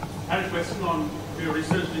 I had a question on your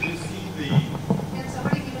research. Did you see the... Can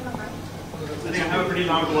somebody give him a mic? very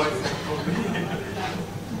loud voice.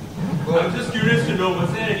 I'm just curious to know,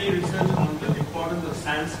 was there any research on the importance of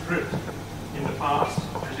Sanskrit in the past?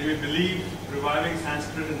 And do you believe reviving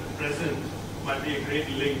Sanskrit in the present might be a great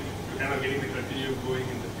link to kind of getting the continuum going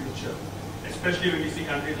in the future? Especially when you see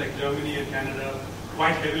countries like Germany and Canada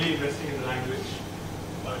quite heavily investing in the language.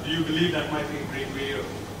 Do you believe that might be a great way of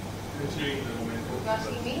continuing the momentum? You're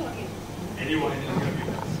asking me or him? Anyone in your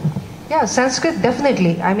Yeah, Sanskrit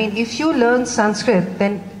definitely. I mean, if you learn Sanskrit,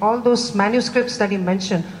 then all those manuscripts that you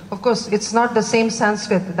mentioned, of course, it's not the same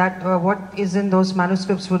Sanskrit. That what is in those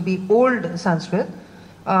manuscripts would be old Sanskrit.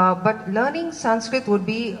 But learning Sanskrit would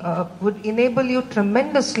enable you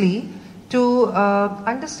tremendously to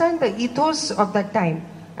understand the ethos of that time.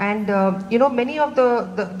 And many of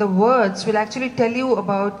the words will actually tell you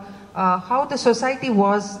about how the society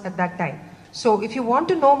was at that time. So if you want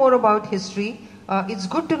to know more about history, it's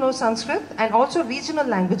good to know Sanskrit and also regional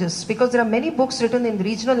languages, because there are many books written in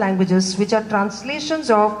regional languages which are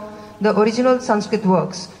translations of the original Sanskrit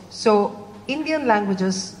works. So Indian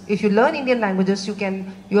languages, if you learn Indian languages,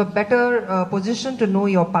 you are better positioned to know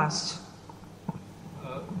your past.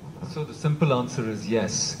 So the simple answer is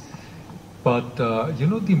yes. But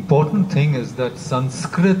the important thing is that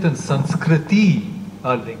Sanskrit and Sanskriti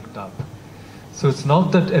are linked up. So it's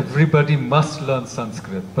not that everybody must learn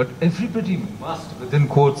Sanskrit, but everybody must, within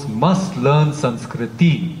quotes, must learn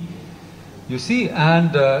Sanskriti. You see,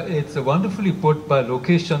 and it's wonderfully put by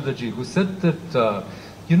Lokesh Chandraji, who said that,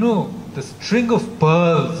 the string of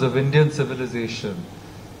pearls of Indian civilization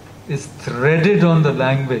is threaded on the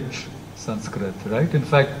language Sanskrit, right? In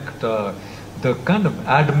fact, the kind of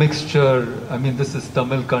admixture, this is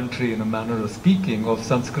Tamil country in a manner of speaking, of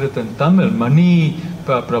Sanskrit and Tamil, Mani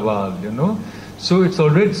Praval, So it's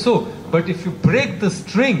already so. But if you break the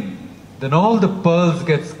string, then all the pearls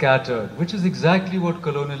get scattered, which is exactly what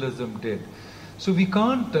colonialism did. So we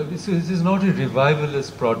can't, this is not a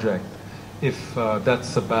revivalist project, if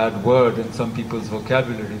that's a bad word in some people's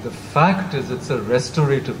vocabulary. The fact is it's a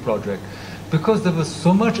restorative project, because there was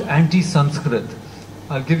so much anti-Sanskrit.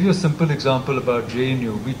 I'll give you a simple example about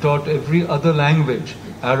JNU. We taught every other language,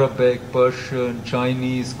 Arabic, Persian,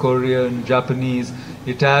 Chinese, Korean, Japanese,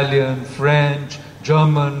 Italian, French,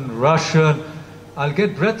 German, Russian. I'll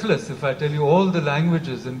get breathless if I tell you all the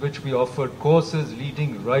languages in which we offered courses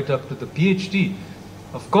leading right up to the PhD.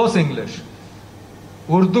 Of course English,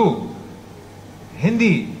 Urdu,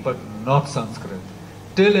 Hindi, but not Sanskrit.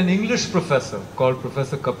 Till an English professor called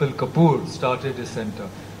Professor Kapil Kapoor started a center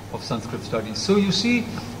of Sanskrit studies. So you see,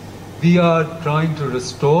 we are trying to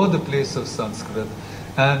restore the place of Sanskrit,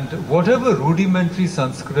 and whatever rudimentary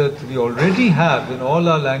Sanskrit we already have in all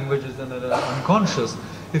our languages and are unconscious,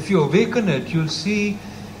 if you awaken it, you'll see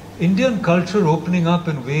Indian culture opening up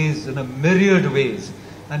in ways, in a myriad ways.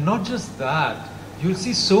 And not just that, you'll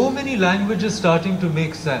see so many languages starting to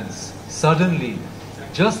make sense suddenly,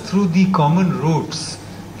 just through the common roots.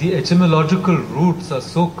 The etymological roots are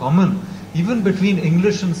so common, even between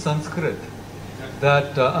English and Sanskrit,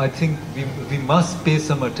 that I think we must pay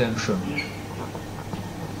some attention.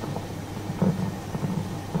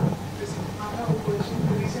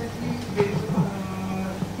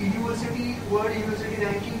 World University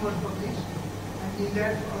ranking was published, and in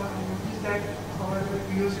that noticed that our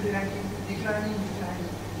university ranking declining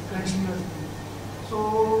continuously.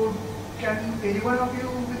 So, can any one of you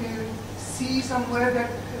see somewhere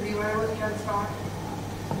that revival can start?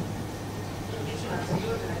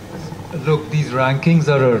 Look, these rankings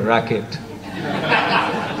are a racket.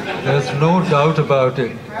 There's no doubt about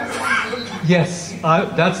it. Yes,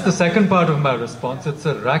 that's the second part of my response. It's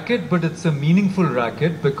a racket, but it's a meaningful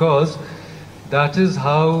racket, because that is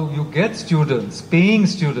how you get students, paying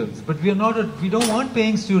students. But we don't want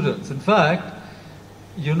paying students. In fact,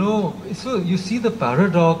 so you see the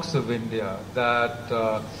paradox of India,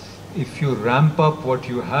 that if you ramp up what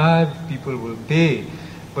you have, people will pay.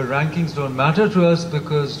 But rankings don't matter to us,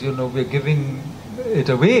 because, we're giving it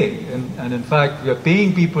away. And in fact, we are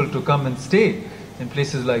paying people to come and stay in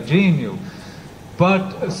places like JNU.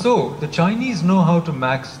 But so the Chinese know how to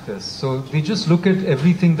max this. So they just look at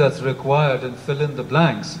everything that's required and fill in the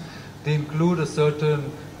blanks. They include a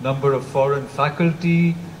certain number of foreign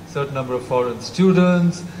faculty, certain number of foreign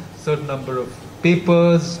students, certain number of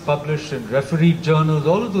papers published in refereed journals,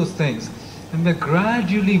 all of those things. And they're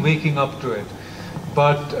gradually waking up to it.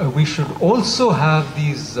 But we should also have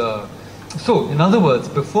these... so, in other words,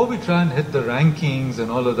 before we try and hit the rankings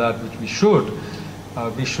and all of that, which we should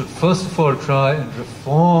first of all try and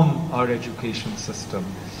reform our education system.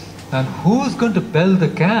 And who's going to bell the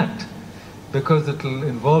cat? Because it will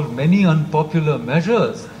involve many unpopular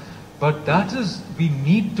measures. But that is, we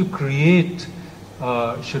need to create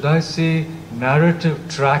should I say, narrative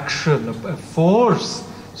traction, a force,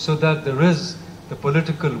 so that there is the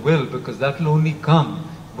political will, because that will only come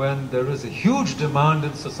when there is a huge demand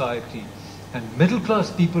in society, and middle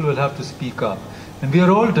class people will have to speak up. And we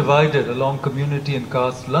are all divided along community and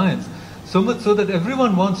caste lines, so much so that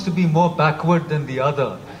everyone wants to be more backward than the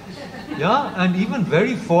other. Yeah, and even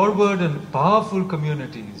very forward and powerful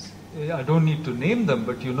communities. I don't need to name them,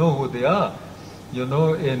 but you know who they are. You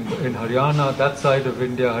know, in Haryana, that side of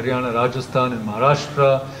India, Haryana, Rajasthan, in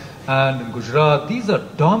Maharashtra, and in Gujarat, these are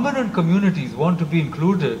dominant communities, want to be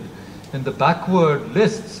included in the backward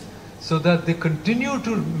lists so that they continue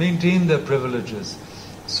to maintain their privileges.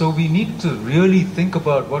 So we need to really think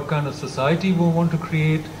about what kind of society we want to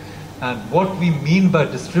create and what we mean by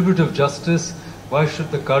distributive justice. Why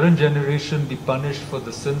should the current generation be punished for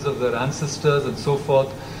the sins of their ancestors and so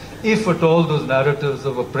forth, if at all those narratives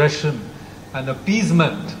of oppression and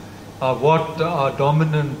appeasement are what our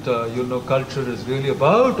dominant culture is really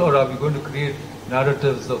about? Or are we going to create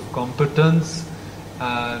narratives of competence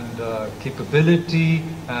and capability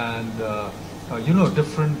and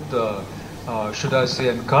different should I say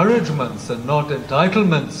encouragements and not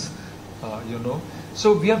entitlements,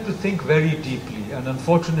 So we have to think very deeply, and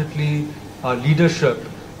unfortunately our leadership,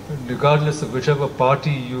 regardless of whichever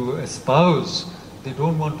party you espouse, they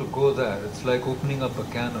don't want to go there. It's like opening up a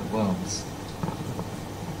can of worms.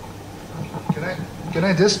 Can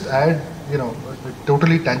I just add, a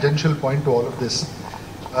totally tangential point to all of this,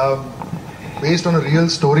 based on a real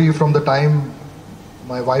story from the time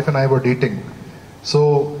my wife and I were dating.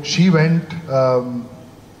 So she went.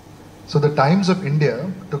 So the Times of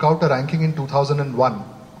India took out a ranking in 2001,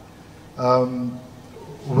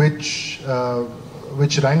 which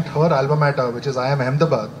ranked her alma mater, which is IIM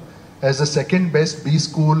Ahmedabad, as the second best B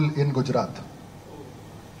school in Gujarat.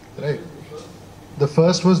 Right. The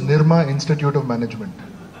first was Nirma Institute of Management.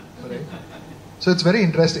 Right. So it's very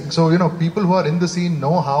interesting. So, people who are in the scene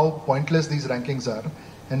know how pointless these rankings are.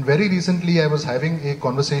 And very recently I was having a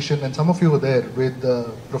conversation, and some of you were there, with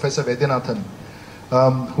Professor Vaidyanathan,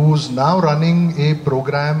 who's now running a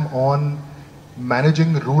program on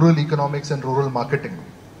managing rural economics and rural marketing,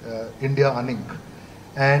 India Unink.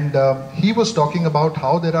 And he was talking about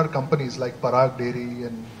how there are companies like Parag Dairy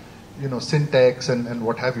and Syntex and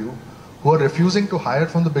what have you, who are refusing to hire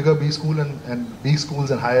from the bigger B school and B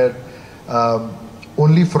schools and hire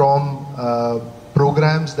only from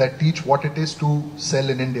programs that teach what it is to sell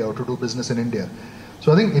in India or to do business in India.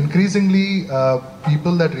 So I think increasingly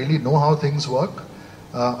people that really know how things work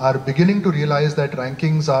are beginning to realize that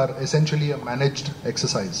rankings are essentially a managed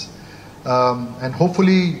exercise. And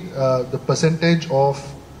hopefully the percentage of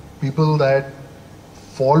people that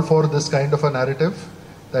fall for this kind of a narrative,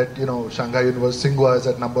 that Shanghai University Tsinghua is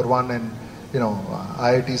at number 1 and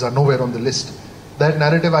IITs are nowhere on the list. That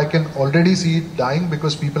narrative I can already see it dying,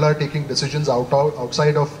 because people are taking decisions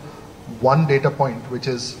outside of one data point, which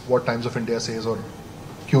is what Times of India says or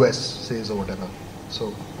QS says or whatever.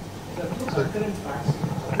 So there are two concurrent facts.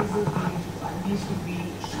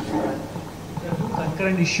 There are two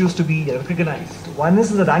concurrent issues to be recognized. One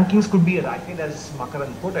is the rankings could be a racket, as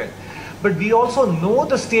Makaran put it. But we also know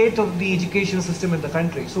the state of the education system in the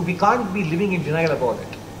country, so we can't be living in denial about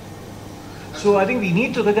it. So I think we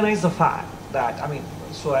need to recognize the fact that,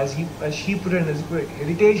 so as she put it in his book,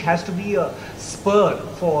 heritage has to be a spur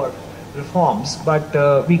for reforms,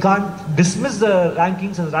 but we can't dismiss the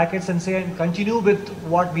rankings as rackets and say and continue with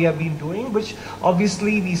what we have been doing, which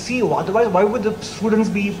obviously we see. Otherwise, why would the students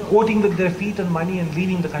be voting with their feet and money and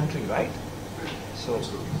leaving the country, right? So.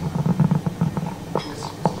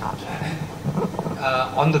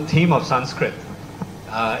 On the theme of Sanskrit,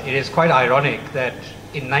 it is quite ironic that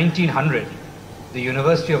in 1900, the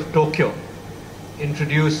University of Tokyo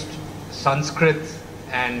introduced Sanskrit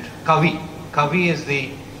and Kavi. Kavi is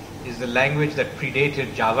the language that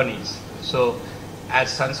predated Javanese. So,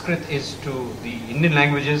 as Sanskrit is to the Indian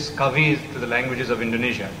languages, Kavi is to the languages of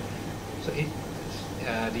Indonesia. So,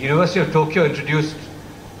 the University of Tokyo introduced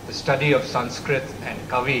the study of Sanskrit and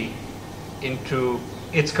Kavi into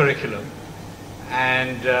its curriculum.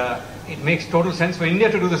 And it makes total sense for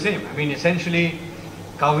India to do the same. Essentially,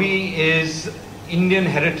 Kavi is Indian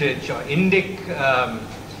heritage or Indic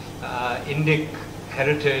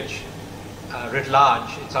heritage writ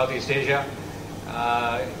large in Southeast Asia,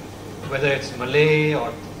 whether it's Malay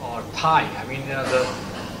or Thai.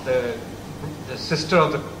 The sister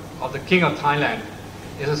of the king of Thailand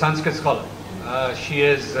is a Sanskrit scholar.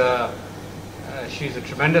 She's a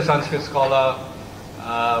tremendous Sanskrit scholar.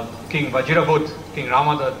 King Vajirabhut, King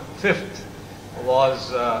Rama V,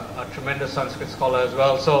 was a tremendous Sanskrit scholar as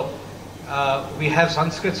well. So we have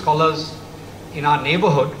Sanskrit scholars in our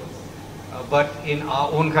neighborhood, but in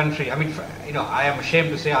our own country. I mean, I am ashamed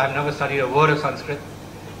to say I have never studied a word of Sanskrit.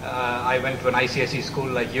 I went to an ICSE school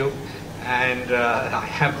like you, and I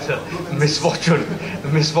have the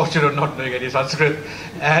misfortune of not knowing any Sanskrit.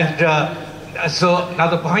 And so now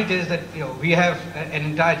the point is that we have an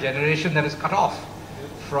entire generation that is cut off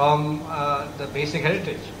from the basic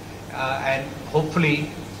heritage, and hopefully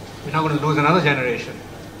we're not going to lose another generation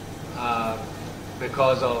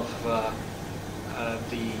because of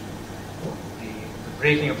the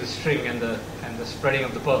breaking of the string and the spreading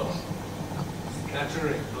of the pearls.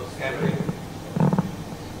 Scattering.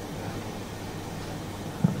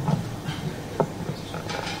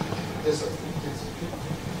 Yes, sir.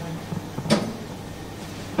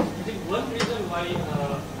 I think one reason why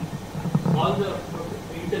all the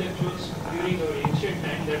intellectuals during the ancient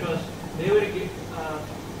time,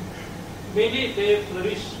 mainly they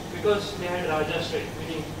flourished because they had Rajashray,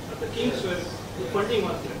 meaning the kings were, the funding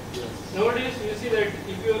was there. Yes. Nowadays you see that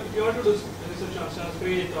if you want to do research on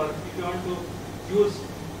Sanskrit, or if you want to use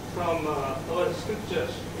from our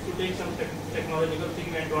scriptures, if you take some technological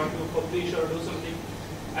thing and want to publish or do something,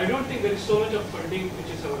 I don't think there is so much of funding which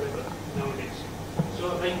is available nowadays.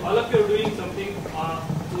 So like all of you are doing something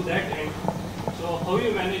to that end. So how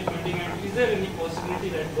you manage funding, and is there any possibility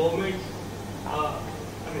that government,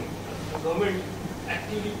 government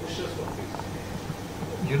actively pushes for this?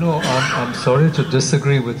 I'm sorry to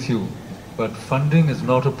disagree with you, but funding is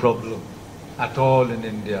not a problem at all in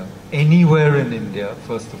India, anywhere in India,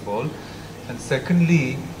 first of all. And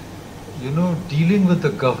secondly, dealing with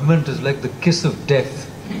the government is like the kiss of death.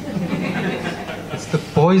 It's the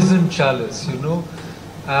poison chalice,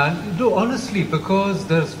 And honestly, because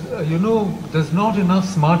there's not enough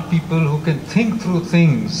smart people who can think through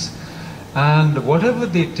things, and whatever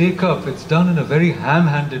they take up, it's done in a very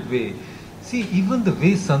ham-handed way. See, even the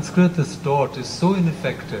way Sanskrit is taught is so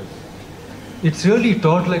ineffective. It's really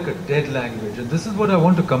taught like a dead language, and this is what I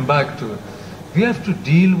want to come back to. We have to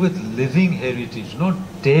deal with living heritage, not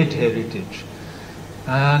dead heritage.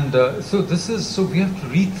 And so we have to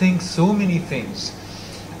rethink so many things.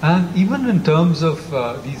 And even in terms of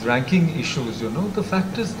these ranking issues, the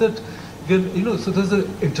fact is that, so there's an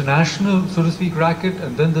international, so to speak, racket,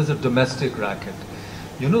 and then there's a domestic racket.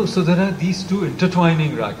 So there are these two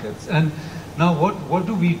intertwining rackets. And now what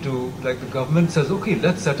do we do? Like the government says, okay,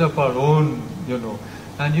 let's set up our own,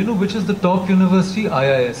 and which is the top university?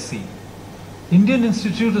 IISc. Indian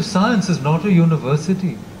Institute of Science is not a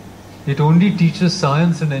university. It only teaches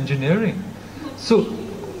science and engineering. So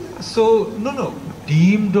no.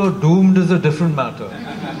 Deemed or doomed is a different matter.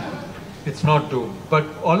 It's not doomed. But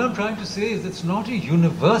all I'm trying to say is it's not a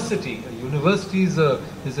university. A university is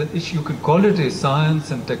an issue. You can call it a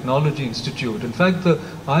science and technology institute. In fact, the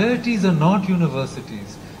IITs are not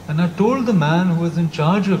universities. And I told the man who was in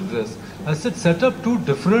charge of this, I said, set up two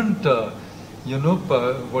different,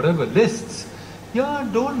 lists. Yeah,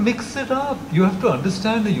 don't mix it up. You have to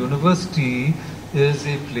understand a university is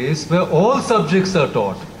a place where all subjects are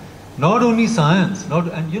taught. Not only science,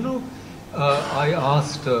 I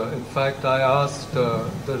asked the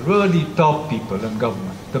really top people in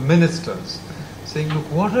government, the ministers, saying, look,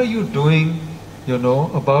 what are you doing,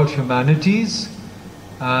 about humanities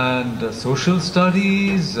and social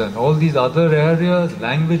studies and all these other areas,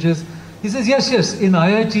 languages? He says, yes, in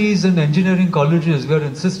IITs and engineering colleges, we are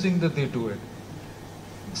insisting that they do it.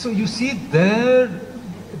 So you see, their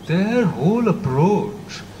whole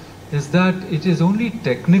approach is that it is only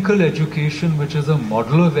technical education which is a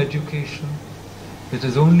model of education. It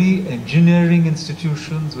is only engineering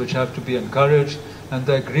institutions which have to be encouraged, and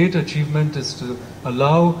their great achievement is to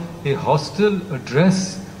allow a hostel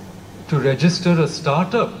address to register a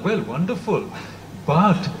startup. Well, wonderful.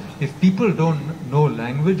 But if people don't know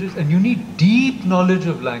languages, and you need deep knowledge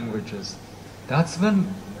of languages, that's when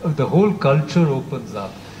the whole culture opens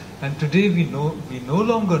up. And today we no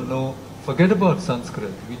longer know. Forget about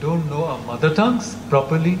Sanskrit. We don't know our mother tongues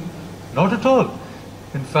properly. Not at all.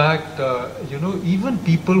 In fact, even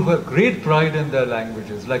people who have great pride in their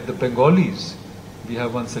languages, like the Bengalis, we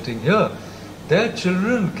have one sitting here, their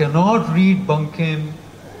children cannot read Bankim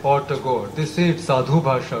or Tagore. They say it's Sadhu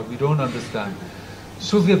Bhasha. We don't understand.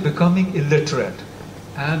 So we are becoming illiterate.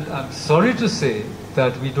 And I'm sorry to say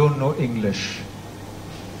that we don't know English.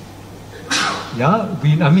 Yeah,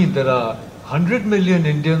 there are 100 million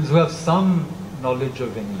Indians who have some knowledge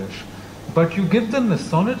of English. But you give them a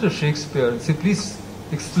sonnet of Shakespeare and say, please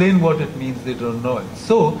explain what it means, they don't know it.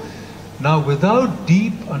 So, now without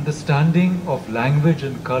deep understanding of language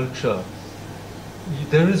and culture,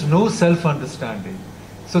 there is no self-understanding.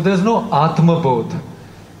 So there's no Atma Bodh.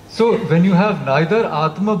 So when you have neither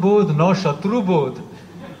Atma Bodh nor Shatru Bodh,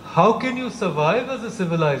 how can you survive as a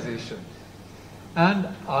civilization? And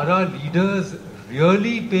are our leaders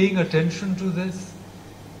really paying attention to this?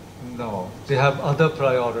 No, they have other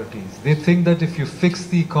priorities. They think that if you fix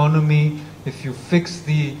the economy, if you fix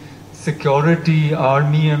the security,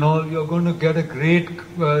 army and all, you're going to get a great,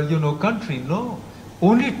 country. No.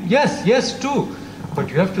 Only, yes too. But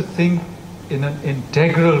you have to think in an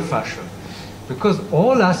integral fashion. Because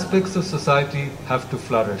all aspects of society have to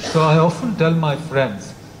flourish. So I often tell my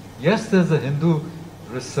friends, yes, there's a Hindu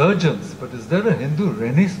resurgence, but is there a Hindu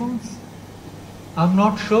renaissance? I'm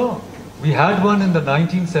not sure. We had one in the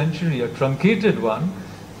 19th century, a truncated one.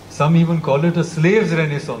 Some even call it a slaves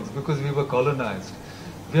renaissance because we were colonized.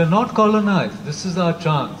 We are not colonized. This is our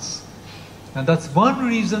chance. And that's one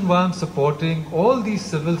reason why I'm supporting all these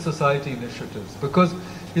civil society initiatives. Because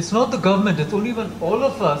it's not the government, it's only when all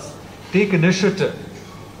of us take initiative.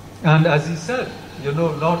 And as he said,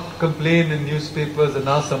 not complain in newspapers and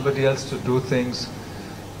ask somebody else to do things.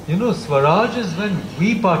 Swaraj is when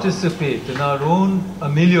we participate in our own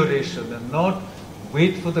amelioration and not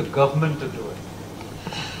wait for the government to do it.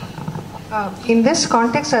 In this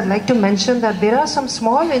context, I'd like to mention that there are some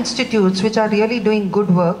small institutes which are really doing good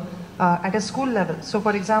work at a school level. So,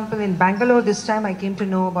 for example, in Bangalore this time I came to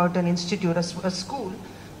know about an institute, a school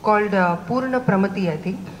called Purna Pramati, I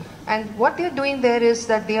think. And what they are doing there is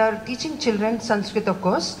that they are teaching children Sanskrit, of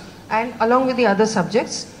course, and along with the other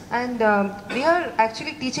subjects. And they are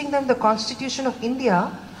actually teaching them the Constitution of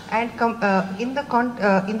India and in the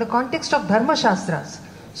context of Dharma Shastras.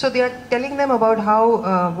 So they are telling them about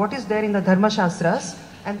how what is there in the Dharma Shastras,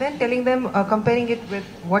 and then telling them, comparing it with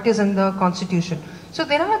what is in the Constitution. So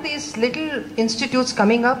there are these little institutes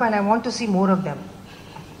coming up, and I want to see more of them.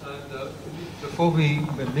 Before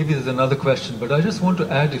maybe there's another question, but I just want to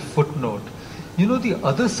add a footnote. The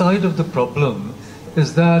other side of the problem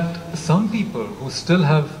is that some people who still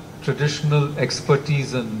have traditional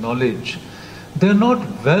expertise and knowledge, they're not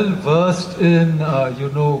well versed in,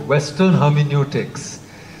 Western hermeneutics.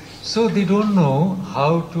 So they don't know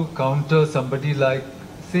how to counter somebody like,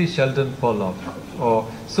 say, Sheldon Pollock.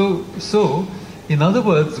 So, in other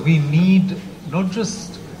words, we need not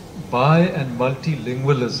just bi and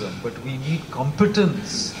multilingualism, but we need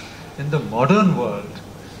competence in the modern world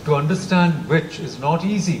to understand which is not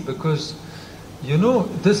easy because,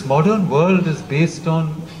 this modern world is based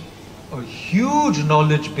on a huge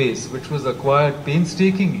knowledge base which was acquired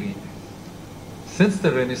painstakingly since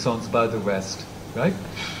the Renaissance by the West, right?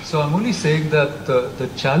 So I'm only saying that the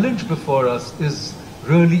challenge before us is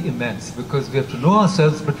really immense because we have to know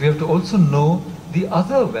ourselves, but we have to also know the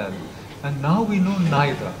other well. And now we know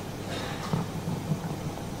neither.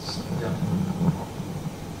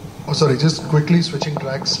 Oh, sorry, just quickly switching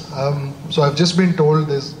tracks. So I've just been told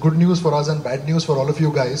there's good news for us and bad news for all of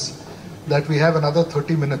you guys that we have another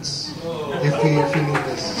 30 minutes if we need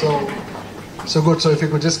this. So good. So if you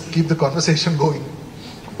could just keep the conversation going.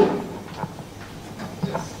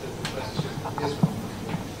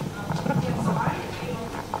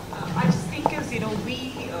 I just think as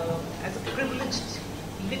we as a privileged,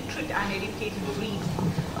 literate and educated breed,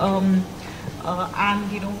 and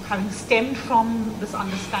having stemmed from this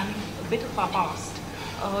understanding a bit of our past,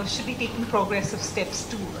 should be taking progressive steps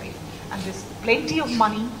too, right? And there's plenty of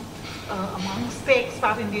money amongst the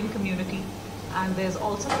expat Indian community, and there's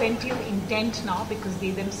also plenty of intent now because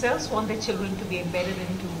they themselves want their children to be embedded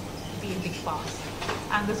into the Indic past.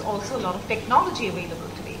 And there's also a lot of technology available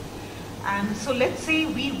today. And so let's say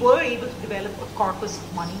we were able to develop a corpus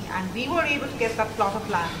of money and we were able to get that plot of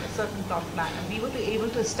land, a certain plot of land, and we were able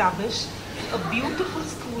to establish a beautiful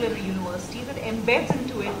school and a university that embeds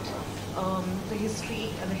into it the history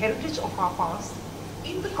and the heritage of our past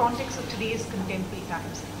in the context of today's contemporary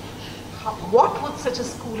times. What would such a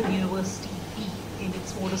school and university be in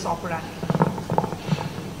its modus operandi?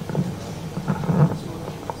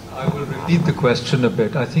 I will repeat the question a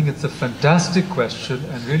bit. I think it's a fantastic question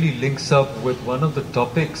and really links up with one of the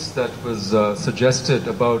topics that was suggested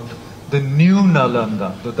about the new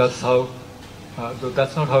Nalanda, though that's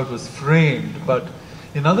not how it was framed. But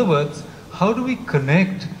in other words, how do we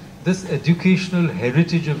connect this educational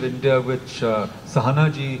heritage of India, which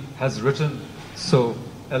Sahanaji has written so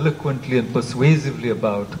eloquently and persuasively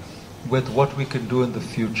about, with what we can do in the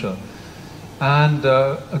future? And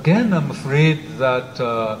again, I'm afraid that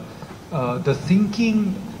the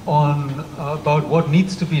thinking about what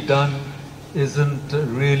needs to be done isn't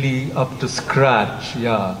really up to scratch.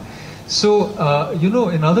 Yeah. So,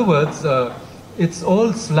 in other words, it's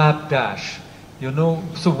all slapdash.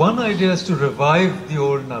 So one idea is to revive the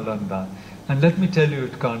old Nalanda. And let me tell you,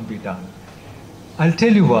 it can't be done. I'll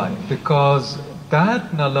tell you why. Because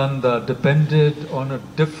that Nalanda depended on a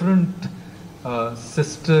different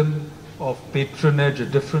system of patronage, a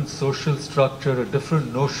different social structure, a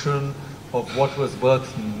different notion of what was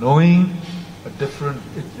worth knowing,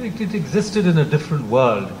 it existed in a different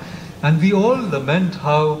world. And we all lament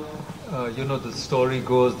how, the story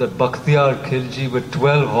goes that Bakhtiyar Khilji with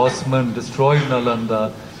 12 horsemen destroyed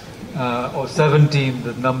Nalanda, or 17,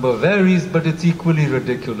 the number varies, but it's equally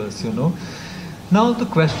ridiculous, Now the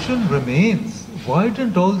question remains, why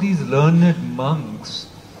didn't all these learned monks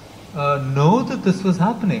know that this was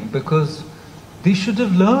happening? Because they should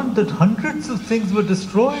have learned that hundreds of things were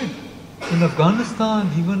destroyed in Afghanistan,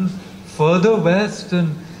 even further west.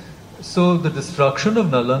 And so the destruction of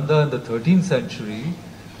Nalanda in the 13th century,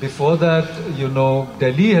 before that,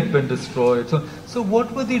 Delhi had been destroyed. So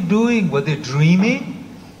what were they doing? Were they dreaming?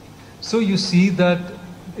 So you see that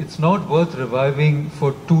it's not worth reviving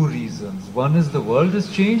for two reasons. One is the world has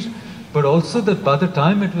changed, but also that by the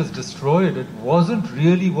time it was destroyed, it wasn't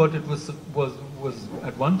really what it was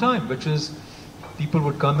at one time, which is people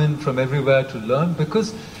would come in from everywhere to learn.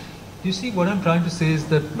 Because you see, what I'm trying to say is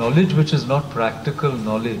that knowledge which is not practical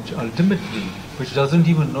knowledge, ultimately, which doesn't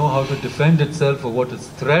even know how to defend itself or what its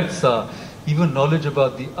threats are, even knowledge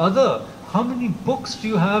about the other. How many books do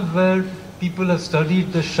you have where people have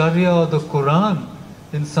studied the Sharia or the Quran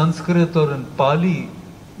in Sanskrit or in Pali?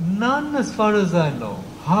 None, as far as I know.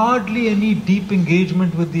 Hardly any deep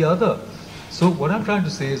engagement with the other. So what I'm trying to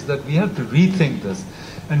say is that we have to rethink this.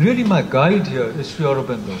 And really my guide here is Sri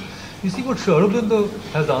Aurobindo. You see, what Sri Aurobindo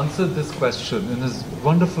has answered this question in his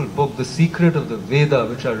wonderful book, The Secret of the Veda,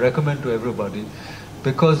 which I recommend to everybody.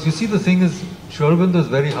 Because you see, the thing is, Sri Aurobindo is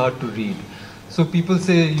very hard to read. So people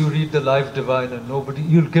say you read the Life Divine and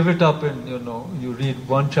you'll give it up and you read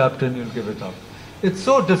one chapter and you'll give it up. It's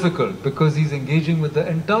so difficult because he's engaging with the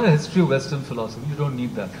entire history of Western philosophy. You don't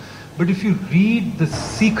need that. But if you read The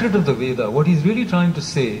Secret of the Veda, what he's really trying to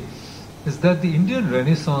say is that the Indian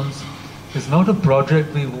Renaissance is not a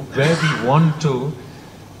project where we want to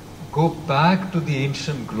go back to the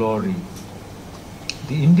ancient glory.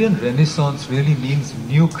 The Indian Renaissance really means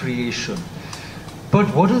new creation. But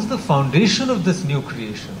what is the foundation of this new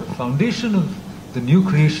creation? The foundation of the new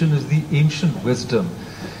creation is the ancient wisdom.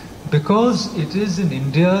 Because it is in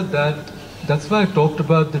India that's why I talked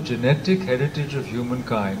about the genetic heritage of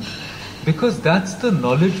humankind. Because that's the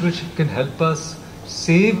knowledge which can help us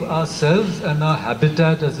save ourselves and our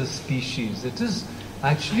habitat as a species. It is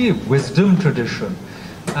actually a wisdom tradition.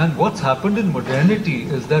 And what's happened in modernity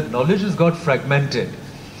is that knowledge has got fragmented.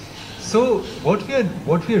 So what we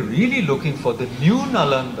are really looking for, the new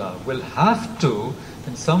Nalanda will have to,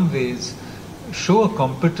 in some ways, show a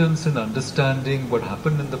competence in understanding what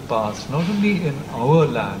happened in the past, not only in our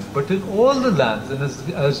land, but in all the lands. And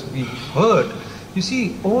as we've heard, you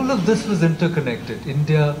see, all of this was interconnected.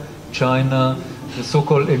 India, China, the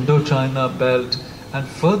so-called Indo-China belt, and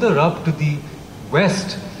further up to the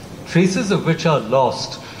west, traces of which are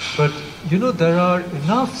lost. But, there are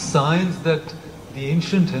enough signs that the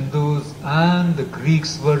ancient Hindus and the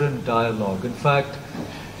Greeks were in dialogue. In fact,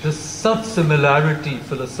 there's such similarity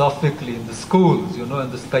philosophically in the schools,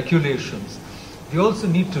 and the speculations. We also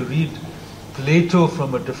need to read Plato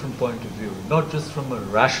from a different point of view, not just from a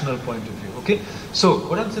rational point of view. Okay? So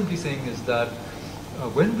what I'm simply saying is that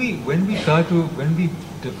when we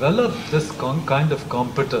develop this kind of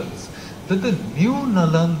competence, that the new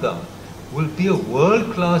Nalanda will be a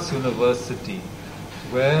world-class university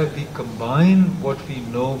where we combine what we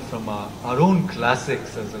know from our own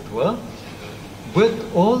classics, as it were,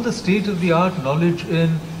 with all the state-of-the-art knowledge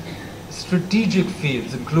in strategic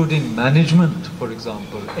fields, including management, for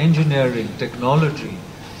example, engineering, technology,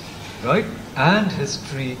 right? And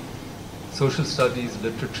history, social studies,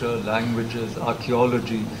 literature, languages,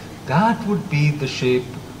 archaeology. That would be the shape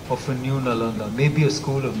of a new Nalanda, maybe a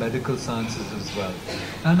school of medical sciences as well.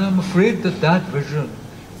 And I'm afraid that vision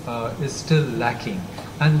is still lacking.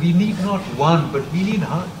 And we need not one, but we need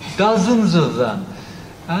dozens of them.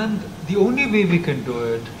 And the only way we can do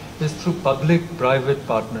it is through public-private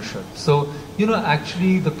partnership. So,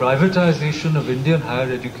 actually the privatization of Indian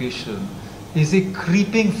higher education is a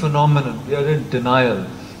creeping phenomenon. We are in denial.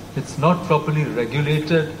 It's not properly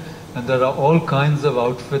regulated, and there are all kinds of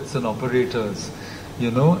outfits and operators,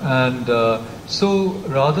 and so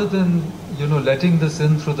rather than, letting this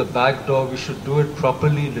in through the back door, we should do it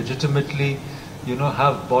properly, legitimately,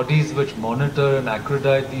 have bodies which monitor and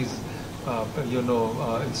accredite these,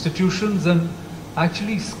 institutions, and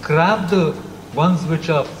actually scrap the ones which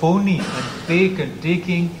are phony and fake and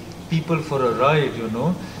taking people for a ride,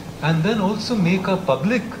 and then also make our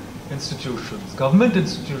public institutions, government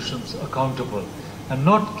institutions accountable. and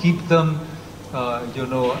not keep them,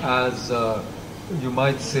 as you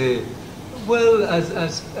might say, well,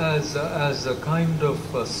 as a kind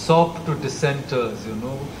of sop to dissenters,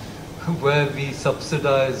 where we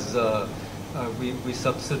subsidize, we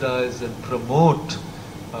subsidize and promote,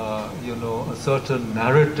 a certain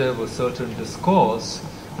narrative or certain discourse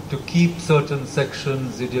to keep certain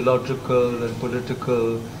sections ideological and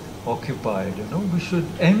political occupied. We should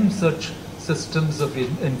end such systems of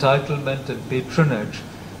entitlement and patronage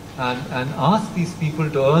and ask these people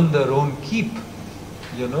to earn their own keep,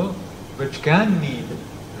 which can mean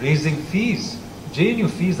raising fees. JNU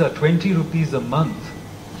fees are 20 rupees a month.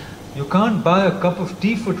 You can't buy a cup of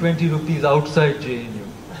tea for 20 rupees outside JNU.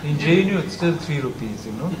 In JNU, it's still 3 rupees,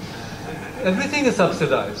 Everything is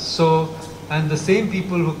subsidized. So, and the same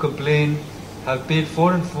people who complain have paid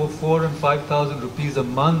 4 and 5,000 rupees a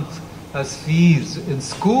month as fees in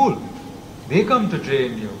school. They come to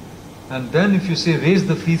JNU. And then if you say raise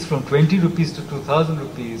the fees from 20 rupees to 2,000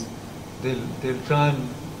 rupees, they'll try and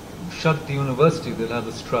shut the university, they'll have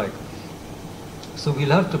a strike. So we'll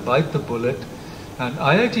have to bite the bullet. And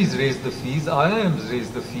IITs raise the fees, IIMs raise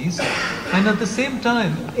the fees, and at the same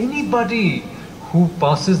time, anybody who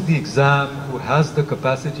passes the exam, who has the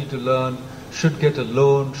capacity to learn, should get a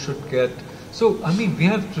loan, should get... So, we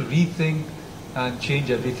have to rethink and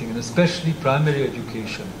change everything, and especially primary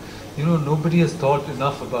education. Nobody has thought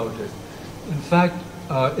enough about it. In fact,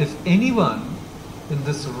 if anyone in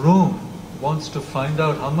this room wants to find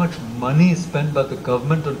out how much money is spent by the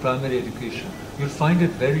government on primary education, you'll find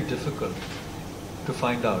it very difficult to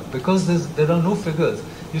find out, because there are no figures.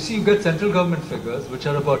 You see, you get central government figures, which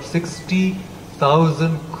are about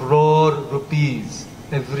 60,000 crore rupees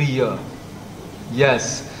every year.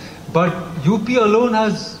 Yes, but UP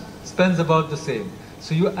alone spends about the same.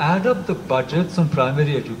 So you add up the budgets on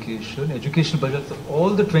primary education budgets of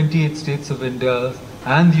all the 28 states of India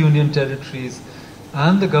and the Union Territories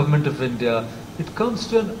and the Government of India, it comes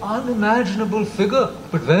to an unimaginable figure.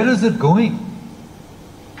 But where is it going?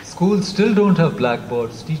 Schools still don't have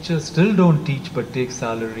blackboards, teachers still don't teach but take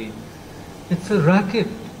salary. It's a racket.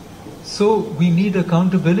 So we need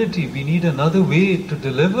accountability, we need another way to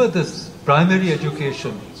deliver this primary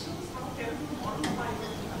education.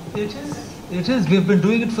 It is. We have been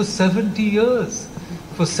doing it for 70 years.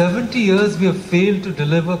 For 70 years we have failed to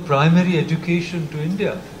deliver primary education to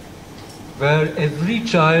India, where every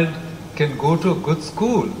child can go to a good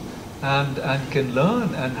school and can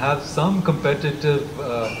learn and have some competitive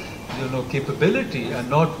capability, and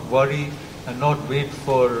not worry and not wait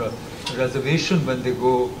for reservation when they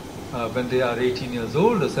go when they are 18 years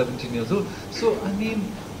old or 17 years old. So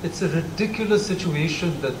it's a ridiculous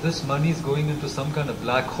situation that this money is going into some kind of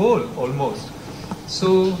black hole almost.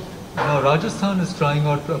 So now Rajasthan is trying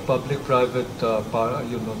out a public-private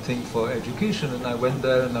thing for education, and I went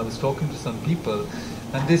there and I was talking to some people,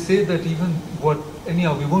 and they say that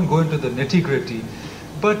anyhow, we won't go into the nitty-gritty,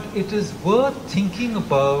 but it is worth thinking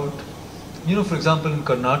about. For example, in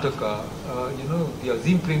Karnataka, the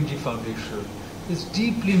Azim Premji Foundation is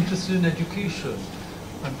deeply interested in education.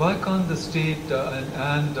 And why can't the state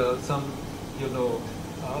and some,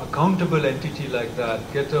 accountable entity like that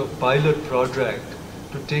get a pilot project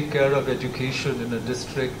to take care of education in a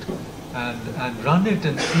district and run it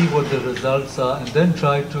and see what the results are, and then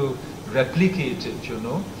try to replicate it,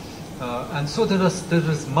 and so there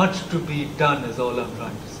is much to be done, is all I'm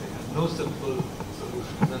trying to say, and no simple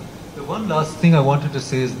solutions. And the one last thing I wanted to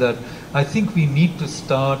say is that I think we need to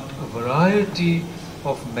start a variety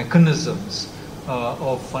of mechanisms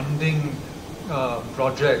of funding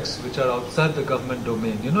projects which are outside the government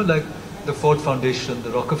domain, like the Ford Foundation, the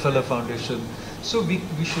Rockefeller Foundation. So we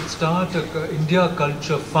should start a India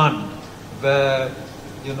Culture Fund where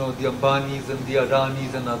the Ambanis and the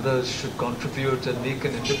Adanis and others should contribute and make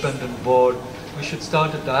an independent board. We should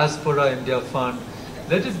start a Diaspora India Fund.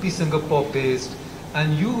 Let it be Singapore based,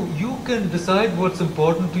 and you can decide what's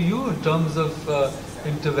important to you in terms of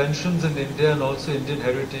interventions in India and also Indian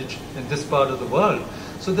heritage in this part of the world.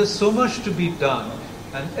 So there's so much to be done,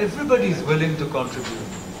 and everybody is willing to contribute.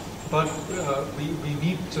 But we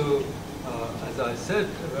need to, as I said,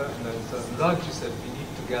 and as Anurag said, we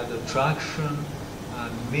need to gather traction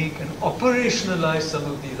and make and operationalize some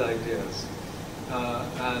of these ideas,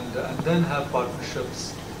 and then have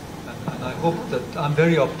partnerships. And I hope that, I'm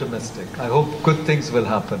very optimistic. I hope good things will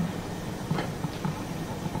happen.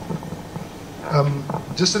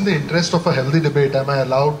 Just in the interest of a healthy debate, am I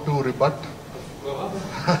allowed to rebut?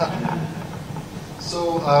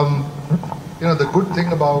 So, the good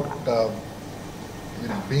thing about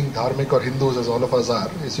being dharmic or Hindus, as all of us are,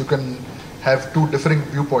 is you can have two differing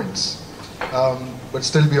viewpoints, but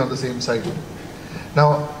still be on the same side.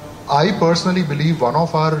 Now, I personally believe one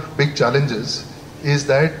of our big challenges is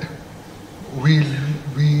that we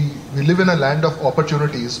live in a land of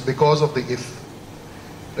opportunities because of the if.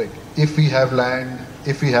 Right? If we have land,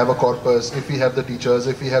 if we have a corpus, if we have the teachers,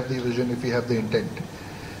 if we have the vision, if we have the intent.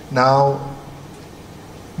 Now,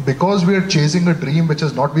 because we are chasing a dream which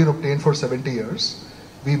has not been obtained for 70 years,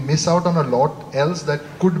 we miss out on a lot else that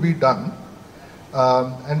could be done.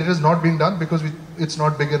 And it is not being done because it's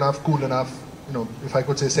not big enough, cool enough, if I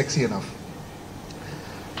could say sexy enough.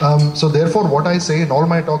 So therefore, what I say in all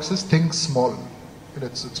my talks is think small.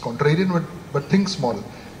 It's contrarian, but think small.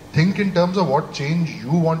 Think in terms of what change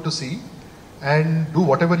you want to see and do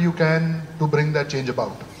whatever you can to bring that change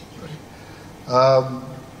about.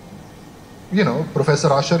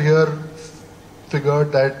 Professor Asher here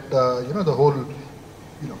figured that, the whole,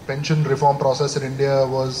 pension reform process in India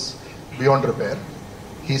was beyond repair.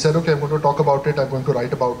 He said, okay, I'm going to talk about it, I'm going to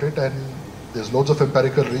write about it, and there's loads of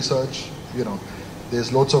empirical research,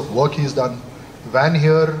 there's loads of work he's done. Van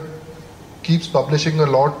here keeps publishing a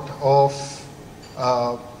lot of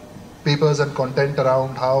papers and content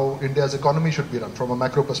around how India's economy should be run from a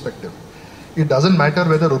macro perspective. It doesn't matter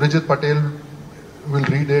whether Urijit Patel will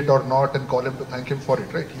read it or not and call him to thank him for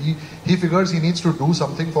it, right? He figures he needs to do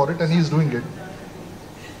something for it and he's doing it.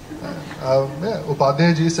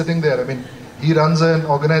 Upadhyay ji is sitting there. I mean, he runs an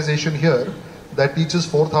organization here that teaches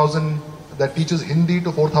Hindi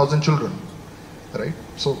to 4,000 children, right?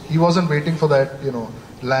 So he wasn't waiting for that,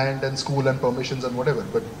 land and school and permissions and whatever.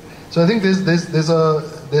 But so I think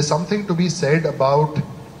there's something to be said about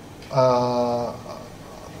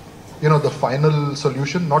the final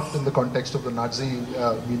solution, not in the context of the Nazi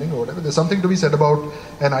meaning or whatever. There's something to be said about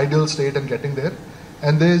an ideal state and getting there,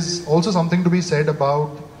 and there's also something to be said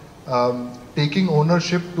about taking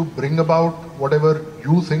ownership to bring about whatever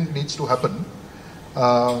you think needs to happen.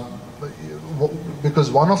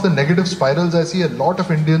 Because one of the negative spirals I see a lot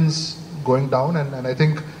of Indians going down, and I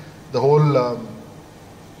think the whole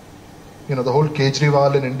the whole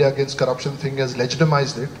Kejriwal in India against corruption thing has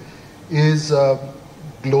legitimized it, is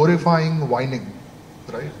glorifying whining,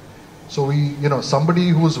 right? So somebody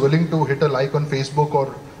who's willing to hit a like on Facebook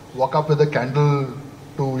or walk up with a candle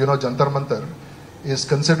to Jantar Mantar is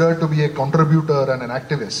considered to be a contributor and an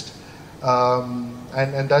activist,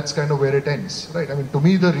 and that's kind of where it ends, right? I mean, to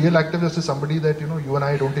me, the real activist is somebody that you and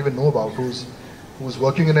I don't even know about, who's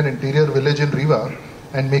working in an interior village in Riva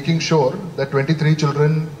and making sure that 23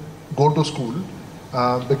 children go to school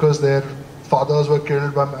because their fathers were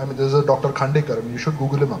killed by, there's a Dr. Khandekar, you should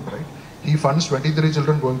Google him up, right? He funds 23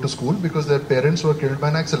 children going to school because their parents were killed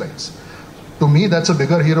by Naxalites. To me, that's a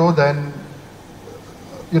bigger hero than,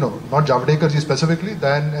 not Javadekar ji specifically,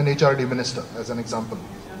 than an HRD minister, as an example.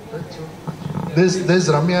 Right? So, there's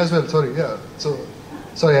Ramya as well, sorry, yeah. So,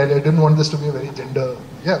 sorry, I didn't want this to be a very gender,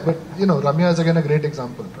 yeah, but, Ramya is again a great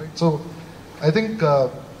example, right? So, I think,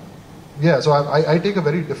 so I take a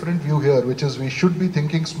very different view here, which is we should be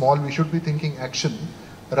thinking small, we should be thinking action,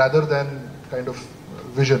 rather than kind of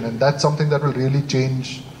vision, and that's something that will really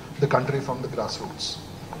change the country from the grassroots.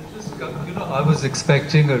 I was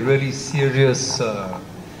expecting a really serious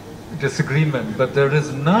disagreement, but there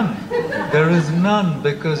is none. There is none,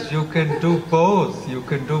 because you can do both. You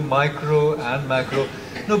can do micro and macro.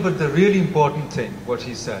 No, but the really important thing, what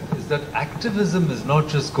he said, is that activism is not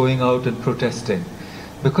just going out and protesting.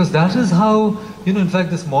 Because that is how, in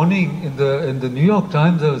fact, this morning in the New York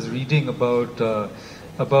Times, I was reading about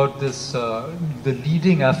this, the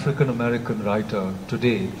leading African American writer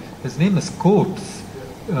today. His name is Coates,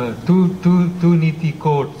 Tuhiti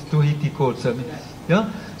Coates. I mean,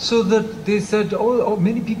 yeah. So that they said,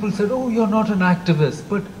 many people said, you're not an activist.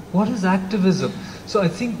 But what is activism? So I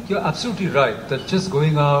think you're absolutely right that just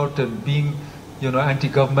going out and being,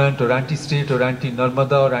 anti-government or anti-state or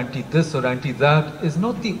anti-Narmada or anti-this or anti-that is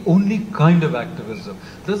not the only kind of activism.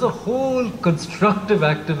 There's a whole constructive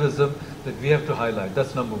activism that we have to highlight.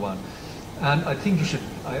 That's number one. And I think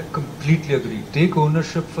I completely agree. Take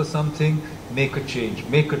ownership for something, make a change,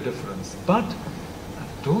 make a difference. But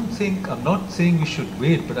I'm not saying you should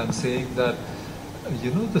wait, but I'm saying that,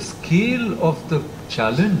 the scale of the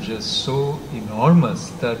challenge is so enormous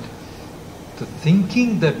that the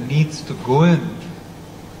thinking that needs to go in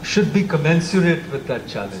should be commensurate with that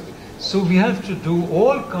challenge. So we have to do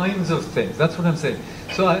all kinds of things. That's what I'm saying.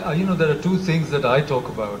 So there are two things that I talk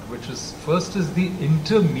about, which is, first is the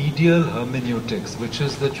intermedial hermeneutics, which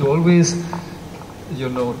is that you always,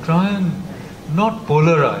 try and not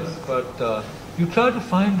polarize, but you try to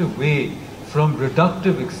find a way from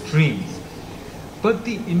reductive extremes. But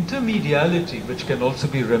the intermediality, which can also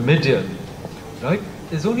be remedial, right,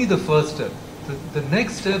 is only the first step. The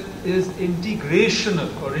next step is integrational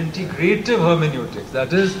or integrative hermeneutics.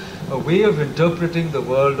 That is a way of interpreting the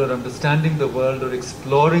world or understanding the world or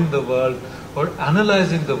exploring the world or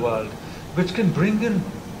analyzing the world, which can bring in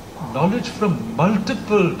knowledge from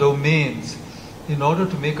multiple domains in order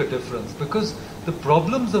to make a difference. Because the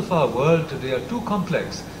problems of our world today are too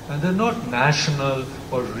complex, and they're not national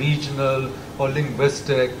or regional or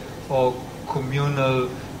linguistic or communal.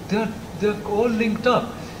 They're all linked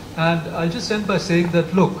up. And I'll just end by saying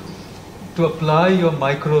that, look, to apply your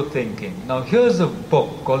micro thinking. Now here's a book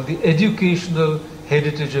called The Educational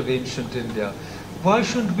Heritage of Ancient India. Why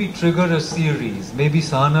shouldn't we trigger a series? Maybe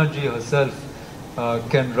Sahana ji herself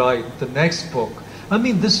can write the next book. I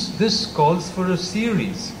mean, this calls for a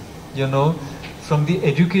series, you know, from the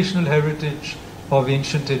educational heritage of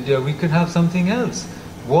ancient India. We can have something else.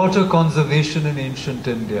 Water conservation in ancient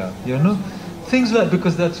India, you know. Things like,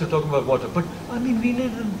 because that's, you're talking about water. But, I mean, we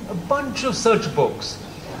need a bunch of such books.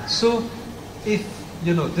 So, if,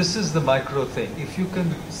 you know, this is the micro thing. If you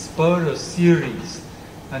can spur a series,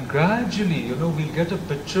 and gradually, you know, we'll get a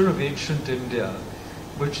picture of ancient India,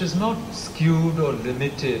 which is not skewed or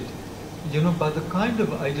limited, you know, by the kind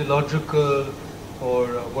of ideological or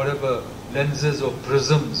whatever lenses or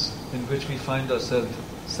prisms in which we find ourselves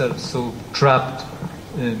so trapped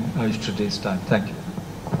in today's time. Thank you.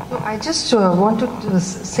 No, I just wanted to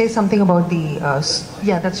say something about the,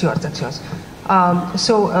 yeah, that's yours.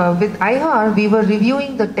 So with IR, we were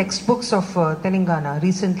reviewing the textbooks of Telangana.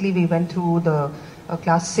 Recently, we went through the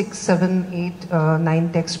class 6, 7, 8,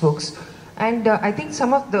 9 textbooks. And I think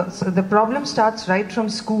some of the problem starts right from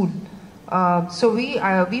school. So we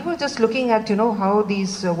were just looking at, you know, how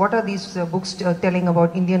these, what are these books telling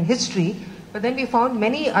about Indian history. But then we found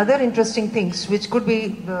many other interesting things which could be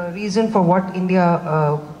the reason for what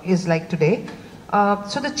India is like today.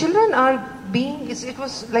 So the children are being, it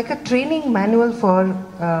was like a training manual for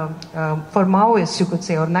Maoists, you could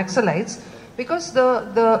say, or Naxalites, because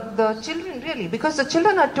the children really, because the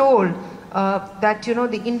children are told that, you know,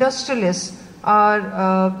 the industrialists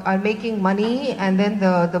are making money, and then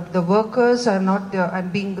the workers are not are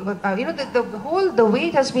being, you know, the way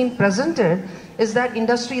it has been presented is that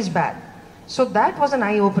industry is bad. So that was an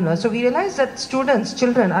eye-opener. So we realized that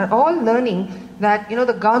children are all learning that, you know,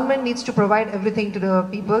 the government needs to provide everything to the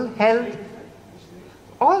people, health,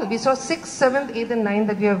 all. We saw 6th, 7th, 8th and 9th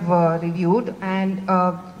that we have reviewed, and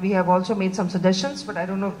we have also made some suggestions, but I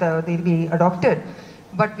don't know if they'll be adopted.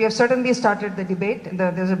 But we have certainly started the debate.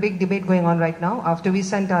 There's a big debate going on right now after we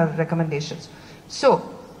sent our recommendations. So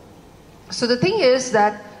the thing is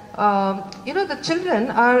that, you know, the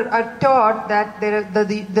children are taught that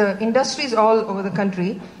the industries all over the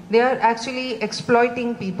country, they are actually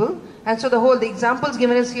exploiting people. And so the examples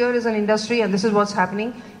given us here is an industry, and this is what's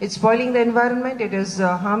happening. It's spoiling the environment, it is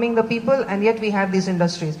harming the people, and yet we have these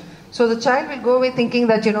industries. So the child will go away thinking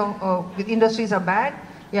that, you know, the industries are bad.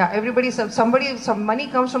 Yeah, some money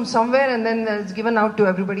comes from somewhere, and then it's given out to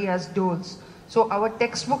everybody as doles. So our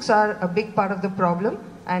textbooks are a big part of the problem,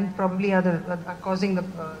 and probably are causing the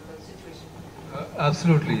situation.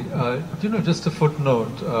 Absolutely. You know, just a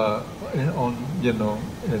footnote on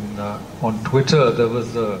Twitter, there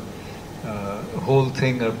was a whole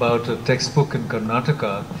thing about a textbook in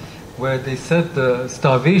Karnataka where they said the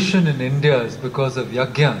starvation in India is because of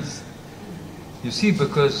yajnas. You see,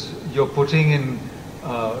 because you're putting in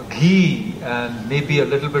ghee and maybe a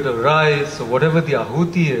little bit of rice or whatever the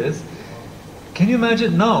ahuti is. Can you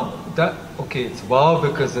imagine now that, okay, it's wow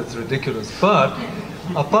because it's ridiculous, but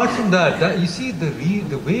apart from that, you see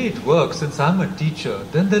the way it works, since I'm a teacher,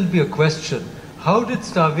 then there'll be a question, how did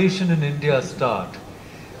starvation in India start?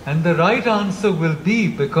 And the right answer will be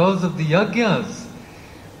because of the yajnas.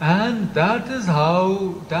 And that is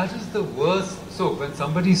the worst. So when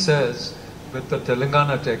somebody says, with the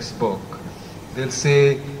Telangana textbook, they'll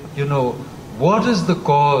say, you know, what is the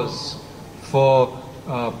cause for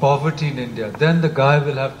poverty in India? Then the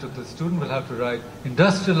student will have to write,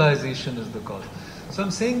 industrialization is the cause. So I'm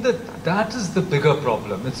saying that is the bigger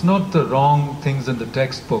problem. It's not the wrong things in the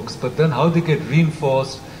textbooks, but then how they get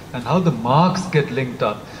reinforced and how the marks get linked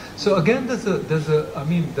up. So again, there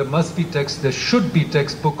should be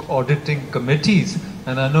textbook auditing committees,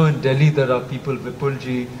 and I know in Delhi there are people,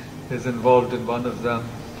 Vipulji is involved in one of them.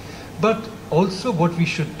 But also what we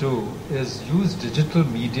should do is use digital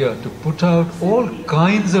media to put out all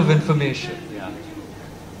kinds of information. Yeah.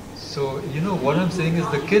 So, you know, what I'm saying is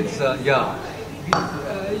the kids, I'm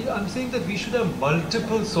saying that we should have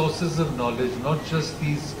multiple sources of knowledge, not just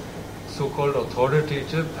these so-called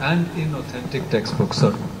authoritative and inauthentic textbooks.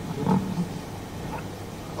 Sir.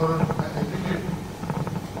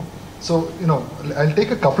 So, I'll take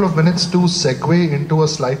a couple of minutes to segue into a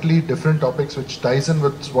slightly different topics which ties in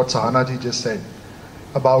with what Sahana ji just said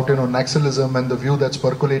about, Naxalism and the view that's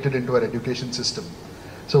percolated into our education system.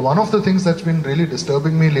 So one of the things that's been really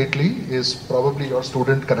disturbing me lately is probably your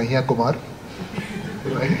student Kanhaiya Kumar.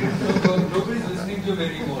 Nobody's listening to him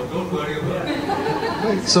anymore. Don't worry about it.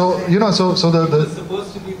 Right. So the It's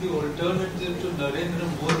supposed to be the alternative to Narendra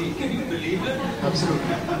Modi. Can you believe it?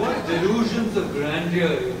 Absolutely. What delusions of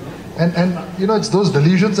grandeur. And it's those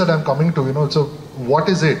delusions that I'm coming to. So what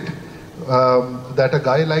is it that a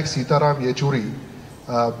guy like Sitaram Yechuri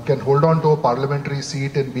can hold on to a parliamentary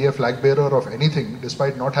seat and be a flag bearer of anything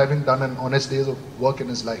despite not having done an honest day's of work in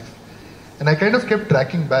his life? And I kind of kept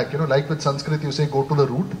tracking back, like with Sanskrit you say go to the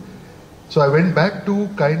root. So I went back to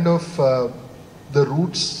kind of the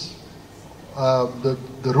roots, the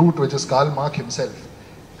root which is Karl Marx himself.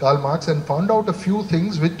 Karl Marx, and found out a few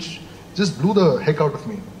things which just blew the heck out of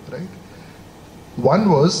me, right? One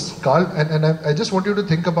was Karl, and I just want you to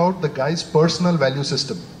think about the guy's personal value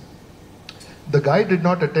system. The guy did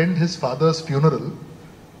not attend his father's funeral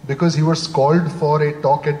because he was called for a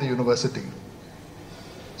talk at the university.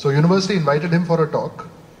 So university invited him for a talk.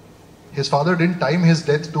 His father didn't time his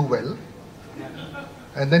death too well.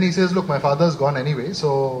 And then he says, look, my father's gone anyway,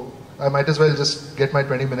 so I might as well just get my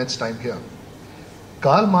 20 minutes time here.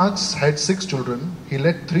 Karl Marx had 6 children. He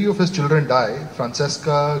let 3 of his children die,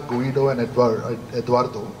 Francesca, Guido and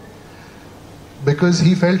Eduardo, because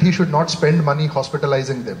he felt he should not spend money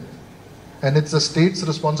hospitalizing them. And it's the state's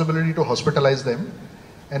responsibility to hospitalize them,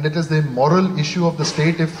 and it is the moral issue of the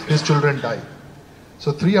state if his children die.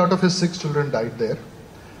 So 3 out of his 6 children died there.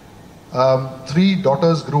 3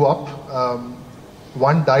 daughters grew up.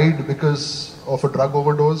 1 died because of a drug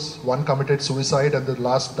overdose, 1 committed suicide, and the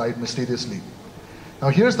last died mysteriously. Now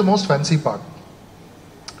here's the most fancy part.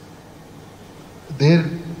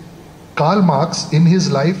 Karl Marx in his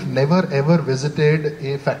life never ever visited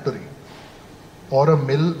a factory or a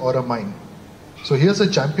mill or a mine. So here's a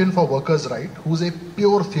champion for workers' rights who's a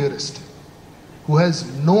pure theorist, who has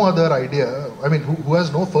no other idea, who has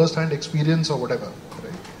no first-hand experience or whatever.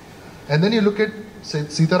 Right? And then you look at, say,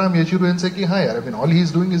 Sitaram Yechuri and say, all he's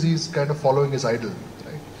doing is he's kind of following his idol.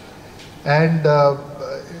 Right? And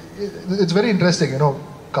it's very interesting,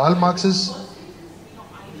 Karl Marx is...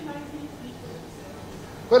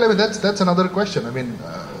 Well, that's another question.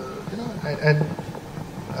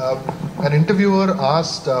 An interviewer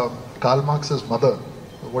asked Karl Marx's mother,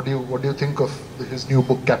 what do you think of his new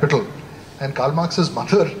book, Capital? And Karl Marx's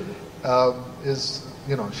mother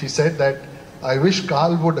she said that, I wish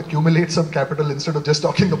Karl would accumulate some capital instead of just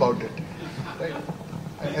talking about it. Right?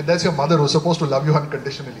 And that's your mother who's supposed to love you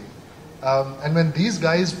unconditionally. And when these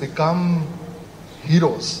guys become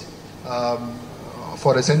heroes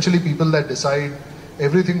for essentially people that decide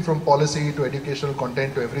everything from policy to educational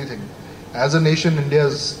content to everything, as a nation, India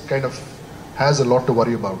has a lot to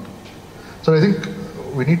worry about. So I think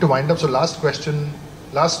we need to wind up. So last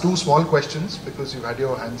 2 small questions, because you've had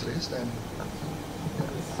your hands raised. And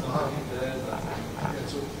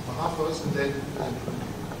so Maha first, and then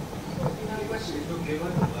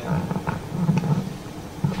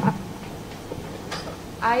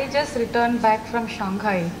I just returned back from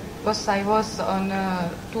Shanghai because I was on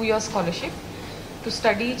a 2-year scholarship to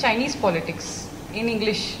study Chinese politics in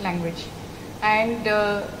English language. And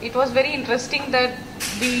it was very interesting that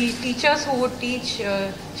the teachers who would teach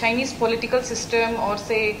Chinese political system or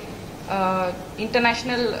say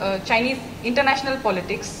Chinese international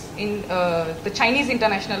politics, in the Chinese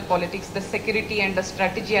international politics, the security and the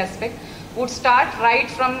strategy aspect, would start right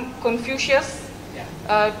from Confucius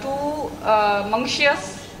to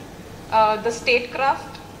Mencius, the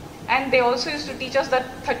statecraft, and they also used to teach us that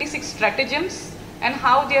 36 stratagems and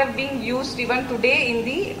how they are being used even today in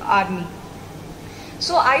the army.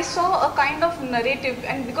 So I saw a kind of narrative,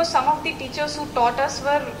 and because some of the teachers who taught us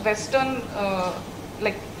were Western,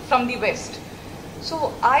 like from the West.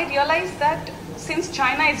 So I realized that since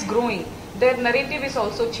China is growing, their narrative is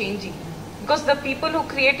also changing. Because the people who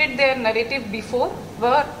created their narrative before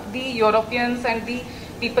were the Europeans and the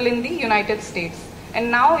people in the United States. And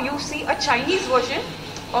now you see a Chinese version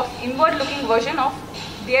of inward-looking version of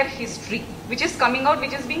their history, which is coming out,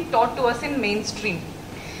 which is being taught to us in mainstream.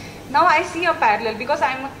 Now I see a parallel because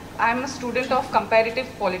I'm a student of comparative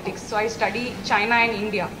politics. So I study China and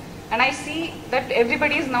India. And I see that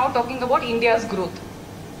everybody is now talking about India's growth.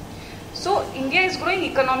 So India is growing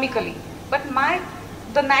economically. But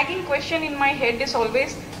the nagging question in my head is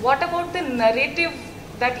always, what about the narrative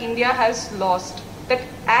that India has lost? That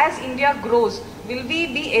as India grows, will we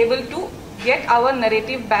be able to get our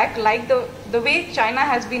narrative back like the way China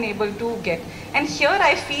has been able to get. And here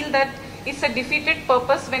I feel that it's a defeated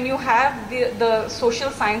purpose when you have the social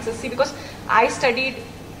sciences. See, because I studied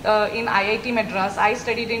in IIT Madras, I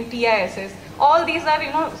studied in TISS. All these are,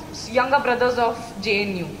 younger brothers of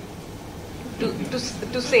JNU.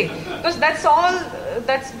 To say, because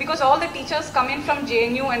that's because all the teachers come in from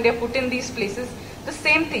JNU and they're put in these places, the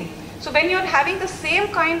same thing. So when you're having the same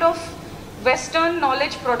kind of Western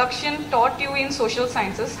knowledge production taught you in social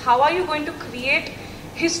sciences, how are you going to create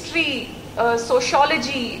history,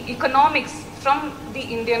 sociology, economics from the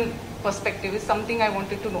Indian perspective is something I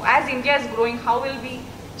wanted to know. As India is growing, how will we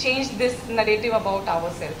change this narrative about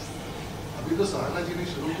ourselves? It's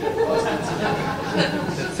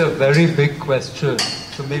a very big question.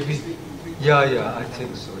 So maybe, yeah, I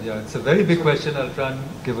think so. Yeah, it's a very big question. I'll try and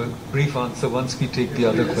give a brief answer once we take the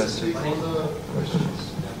other questions.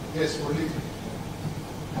 Yes, only.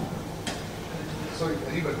 Sorry,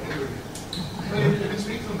 anybody. You can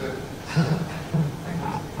speak from there.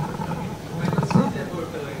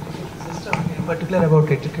 In particular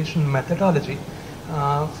about education methodology.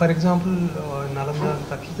 For example, Nalanda and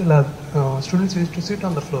Takshashila, students used to sit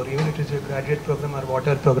on the floor, even if it is a graduate program or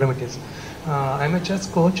whatever program it is. I'm a chess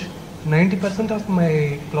coach. 90% of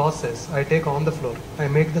my classes I take on the floor. I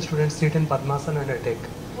make the students sit in Padmasana and I take.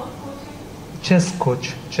 Chess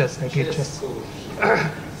coach. Chess. I teach chess.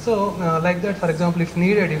 So, like that, for example, if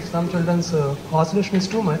needed, if some children's oscillation is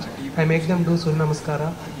too much, I make them do Surya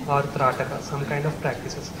Namaskara or Trataka, some kind of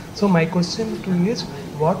practices. So, my question to you is,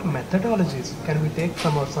 what methodologies can we take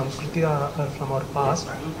from our Samskriti or from our past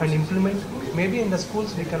and implement? Maybe in the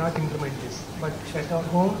schools we cannot implement this, but at our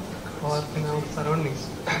home or in our surroundings,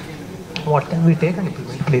 what can we take and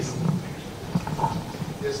implement, please?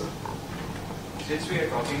 Yes, sir. Since we are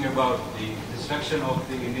talking about the destruction of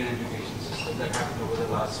the Indian education system that happened over the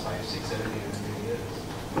last 5, 6, 7, 800 years,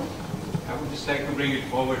 I would just like to bring it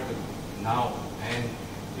forward to now. And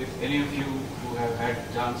if any of you who have had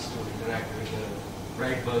a chance to interact with the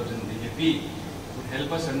bright bulbs in BJP would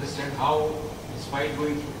help us understand how, despite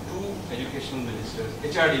going through 2 educational ministers,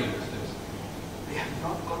 HRD ministers, they have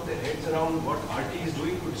not got their heads around what RT is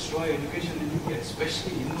doing to destroy education in India,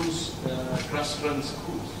 especially in those trust-run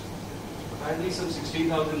schools. Apparently some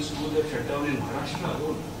 16,000 schools have shut down in Maharashtra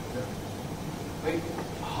alone. Like,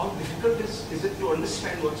 how difficult is it to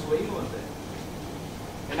understand what's going on there?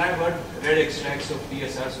 And I've read extracts of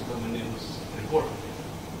T.S.R. Subramanian's report.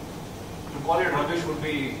 To call it rubbish would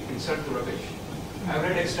be insult to rubbish. I've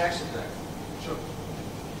read extracts of that. Sure.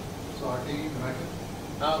 So, RT,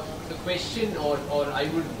 the question, or I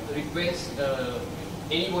would request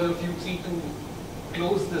any one of you three to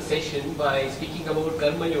close the session by speaking about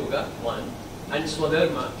Karma Yoga, one, and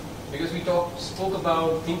Swadharma, because we spoke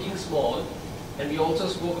about thinking small, and we also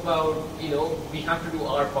spoke about, we have to do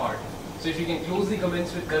our part. So if you can close the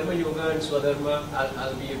comments with Karma Yoga and Swadharma,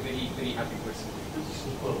 I'll be a very, very happy person.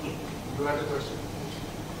 You had a question?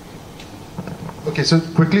 Okay, so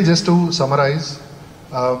quickly just to summarize,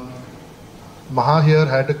 Maha here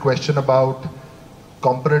had a question about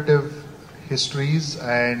comparative histories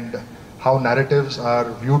and how narratives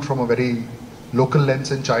are viewed from a very local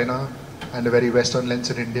lens in China and a very Western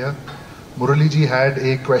lens in India. Muraliji had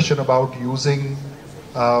a question about using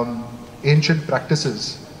ancient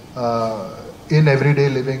practices in everyday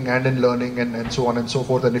living and in learning and so on and so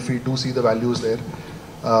forth, and if we do see the values there.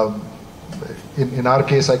 In our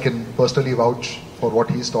case, I can personally vouch for what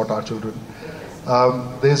he's taught our children.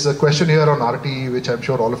 There's a question here on RTE, which I'm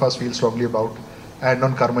sure all of us feel strongly about, and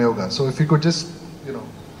on Karma Yoga. So if you could just,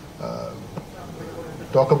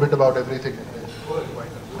 talk a bit about everything.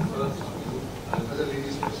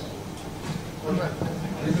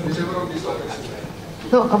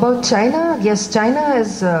 So about China, yes, China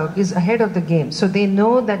is ahead of the game. So they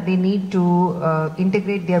know that they need to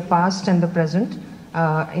integrate their past and the present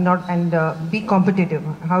and be competitive.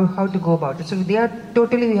 How to go about it. So we have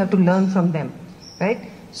to learn from them, right?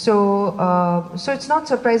 So it's not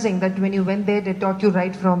surprising that when you went there, they taught you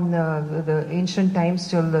right from the ancient times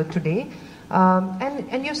till today.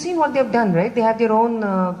 And you've seen what they've done, right? They have their own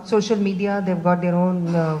social media. They've got their own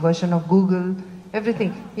version of Google.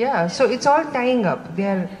 Everything, yeah. So it's all tying up. They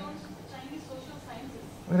are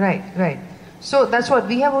right. So that's what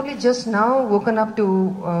we have only just now woken up to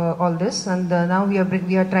all this, and now we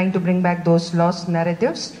are trying to bring back those lost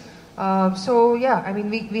narratives. So yeah, I mean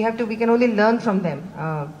we can only learn from them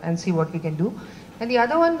and see what we can do. And the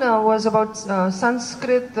other one was about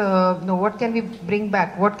Sanskrit. What can we bring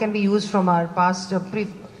back? What can we use from our past?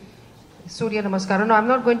 Surya Namaskara. No, I'm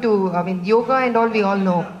not going to. I mean yoga and all we all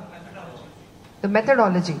know. The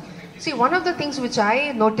methodology. See, one of the things which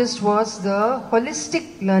I noticed was the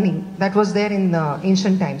holistic learning that was there in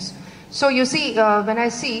ancient times. So you see, when I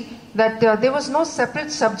see that there was no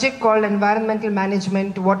separate subject called environmental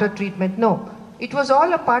management, water treatment, no. It was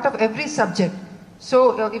all a part of every subject.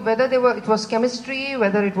 So whether it was chemistry,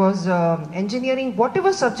 whether it was engineering,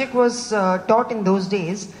 whatever subject was taught in those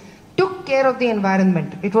days, took care of the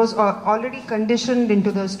environment. It was already conditioned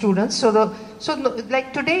into the students. So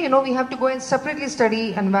like today, we have to go and separately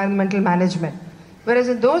study environmental management. Whereas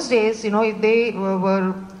in those days, if they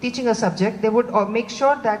were teaching a subject, they would make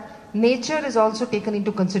sure that nature is also taken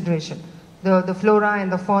into consideration. The flora and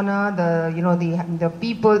the fauna, the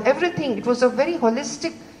people, everything. It was a very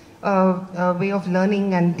holistic way of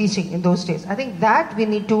learning and teaching in those days. I think that we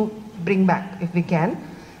need to bring back if we can.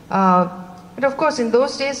 But of course, in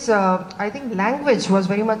those days, I think language was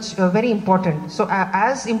very important. So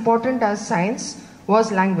as important as science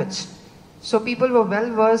was language. So people were well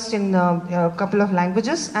versed in a couple of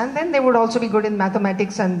languages, and then they would also be good in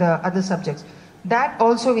mathematics and other subjects. That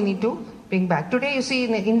also we need to bring back. Today, you see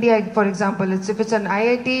in India, for example, if it's an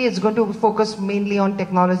IIT, it's going to focus mainly on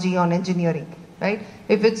technology, on engineering, right?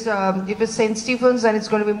 If it's St. Stephen's, then it's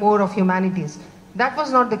going to be more of humanities. That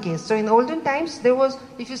was not the case. So in olden times,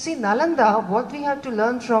 if you see Nalanda, what we have to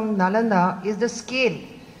learn from Nalanda is the scale.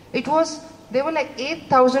 There were like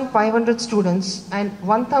 8,500 students and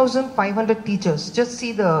 1,500 teachers. Just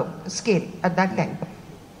see the scale at that time.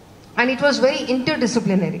 And it was very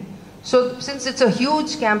interdisciplinary. So since it's a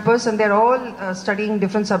huge campus and they're all studying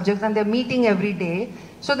different subjects and they're meeting every day,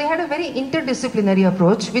 so they had a very interdisciplinary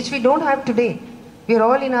approach, which we don't have today. We're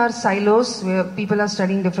all in our silos where people are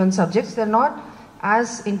studying different subjects. They're not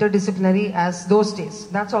as interdisciplinary as those days.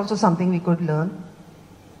 That's also something we could learn.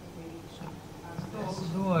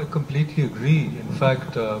 No, I completely agree. In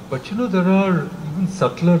fact, but there are even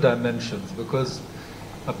subtler dimensions, because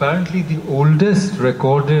apparently the oldest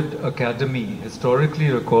recorded academy,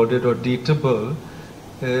 historically recorded or datable,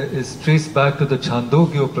 is traced back to the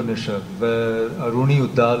Chandogya Upanishad, where Aruni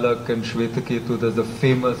Uddalak and Shvetaketu, there's a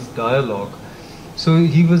famous dialogue. So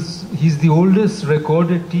he's the oldest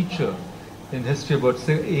recorded teacher in history, about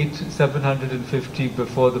 750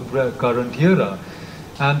 before the current era.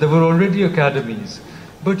 And there were already academies.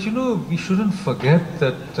 But we shouldn't forget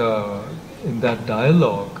that in that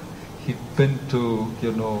dialogue, he'd been to,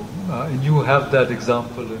 and you have that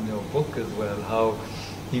example in your book as well, how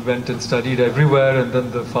he went and studied everywhere, and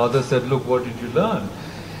then the father said, look, what did you learn?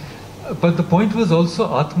 But the point was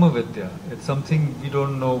also Atma Vidya. It's something we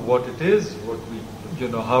don't know what it is,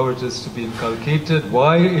 how it is to be inculcated,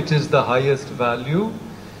 why it is the highest value.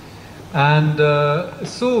 And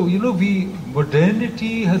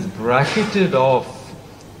modernity has bracketed off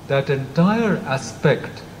that entire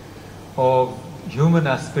aspect of human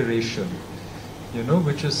aspiration,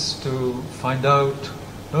 which is to find out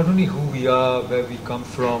not only who we are, where we come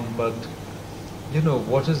from, but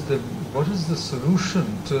what is the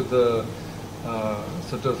solution to the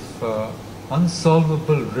sort of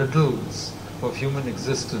unsolvable riddles of human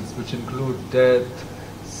existence, which include death,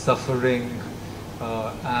 suffering,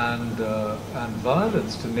 and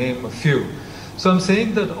violence, to name a few. So I'm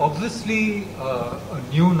saying that obviously a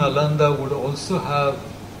new Nalanda would also have,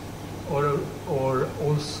 or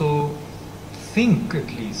also think at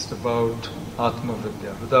least about Atma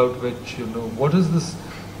Vidya, without which,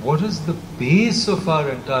 what is the base of our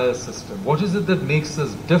entire system? What is it that makes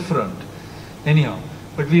us different? Anyhow,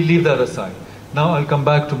 but we leave that aside. Now I'll come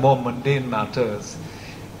back to more mundane matters.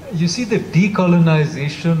 You see, the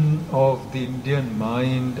decolonization of the Indian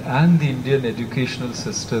mind and the Indian educational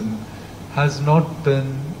system has not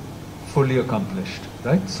been fully accomplished,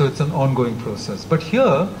 right? So it's an ongoing process. But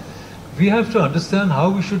here, we have to understand how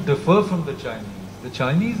we should differ from the Chinese. The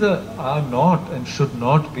Chinese are not and should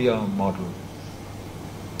not be our model,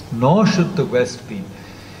 nor should the West be.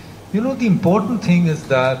 The important thing is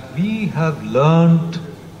that we have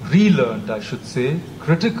relearned, I should say,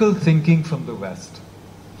 critical thinking from the West.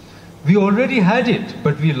 We already had it,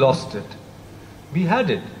 but we lost it. We had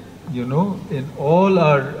it, in all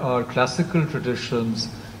our classical traditions,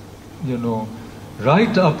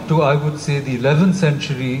 right up to, I would say, the 11th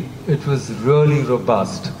century, it was really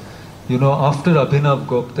robust. After Abhinav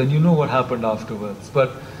Gupta, and what happened afterwards.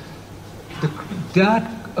 But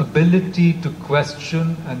that ability to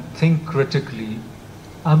question and think critically,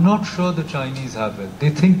 I'm not sure the Chinese have it. They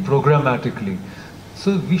think programmatically.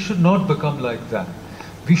 So we should not become like that.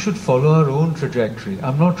 We should follow our own trajectory.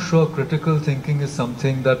 I'm not sure critical thinking is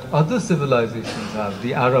something that other civilizations have,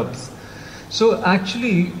 the Arabs. So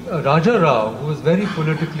actually, Raja Rao, who was very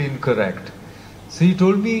politically incorrect, so he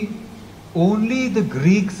told me only the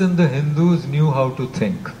Greeks and the Hindus knew how to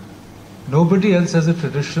think. Nobody else has a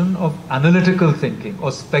tradition of analytical thinking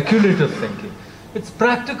or speculative thinking. It's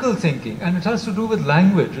practical thinking, and it has to do with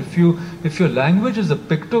language. If your language is a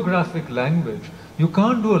pictographic language, you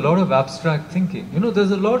can't do a lot of abstract thinking.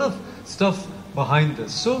 There's a lot of stuff behind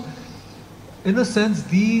this. So, in a sense,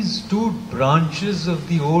 these two branches of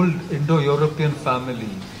the old Indo-European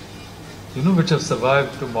family, which have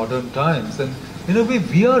survived to modern times, and in a way,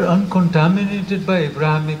 we are uncontaminated by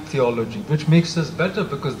Abrahamic theology, which makes us better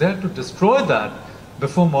because they had to destroy that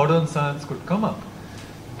before modern science could come up.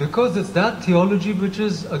 Because it's that theology which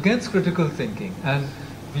is against critical thinking. And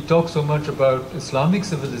we talk so much about Islamic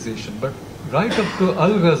civilization, but right up to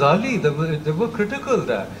Al-Ghazali, they were critical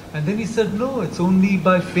there. And then he said, no, it's only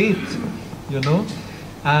by faith,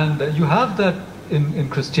 And you have that in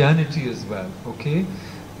Christianity as well, okay?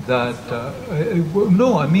 That,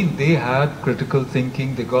 they had critical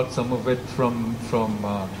thinking. They got some of it from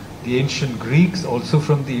the ancient Greeks, also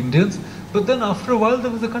from the Indians. But then after a while, there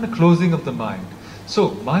was a kind of closing of the mind.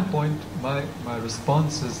 So my point, my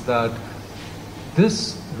response is that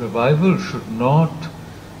this revival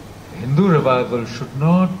Hindu revival should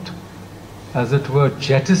not, as it were,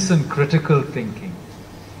 jettison critical thinking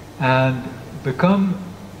and become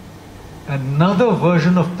another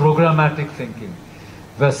version of programmatic thinking,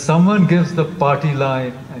 where someone gives the party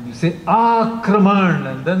line and you say, Akraman,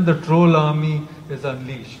 and then the troll army is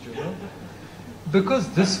unleashed, Because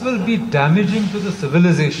this will be damaging to the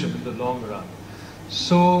civilization in the long run.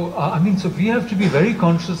 So, so we have to be very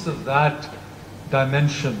conscious of that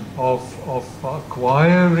dimension of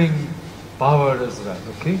acquiring power as well,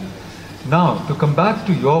 okay? Now, to come back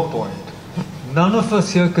to your point, none of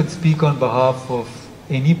us here can speak on behalf of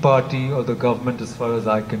any party or the government as far as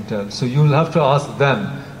I can tell. So you'll have to ask them,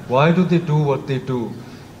 why do they do what they do?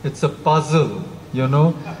 It's a puzzle,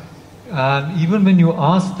 And even when you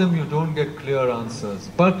ask them, you don't get clear answers.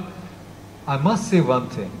 But I must say one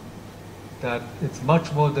thing, that it's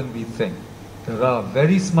much more than we think. There are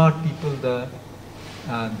very smart people there,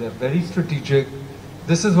 and they're very strategic.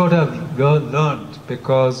 This is what I've learned,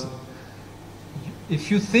 because if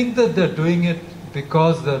you think that they're doing it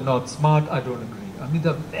because they're not smart, I don't agree.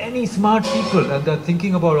 There are many smart people, and they're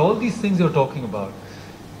thinking about all these things you're talking about.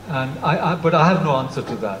 But I have no answer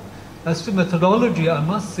to that. As to methodology, I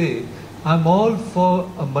must say, I'm all for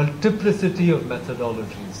a multiplicity of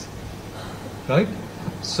methodologies, right?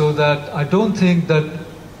 So that I don't think that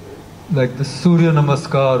like the Surya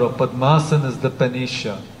Namaskar or Padmasana is the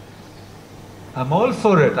panacea. I'm all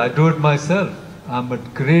for it. I do it myself. I'm a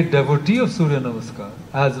great devotee of Surya Namaskar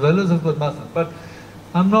as well as of Padmasana. But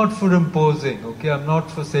I'm not for imposing, okay? I'm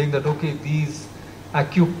not for saying that, okay, these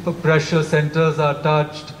acupressure centers are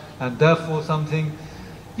touched and therefore something.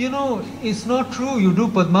 It's not true. You do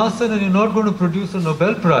Padmasana and you're not going to produce a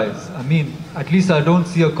Nobel Prize. At least I don't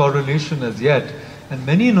see a correlation as yet. And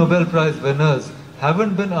many Nobel Prize winners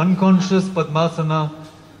haven't been unconscious Padmasana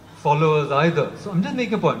followers either. So I'm just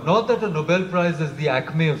making a point. Not that a Nobel Prize is the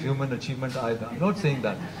acme of human achievement either. I'm not saying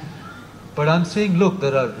that. But I'm saying, look,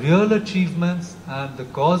 there are real achievements, and the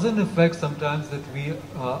cause and effect sometimes that we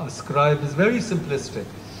ascribe is very simplistic.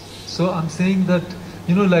 So I'm saying that,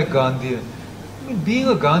 like Gandhian. Being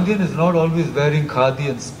a Gandhian is not always wearing khadi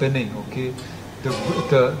and spinning, okay?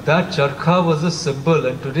 That charkha was a symbol,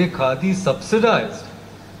 and today khadi is subsidized.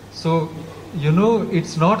 So,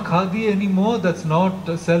 it's not khadi anymore, that's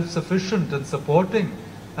not self-sufficient and supporting.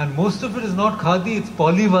 And most of it is not khadi, it's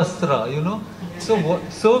polyvastra,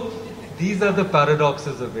 So these are the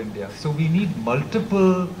paradoxes of India. So we need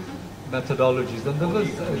multiple methodologies. And there was,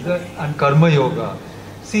 and karma yoga.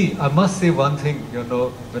 See, I must say one thing,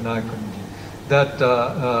 Vinayakanji, that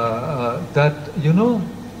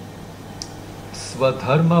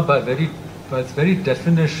Swadharma by its very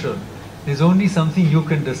definition is only something you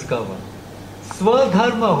can discover.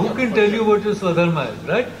 Swadharma, who can tell you what your Swadharma is,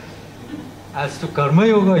 right? As to Karma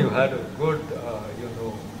Yoga, you had a good,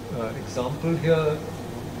 example here.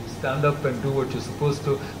 You stand up and do what you're supposed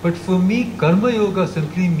to. But for me, Karma Yoga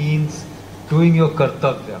simply means doing your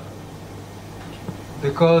kartavya.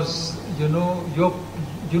 Because,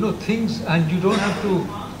 things, and you don't have to,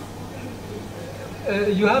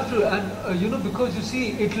 because you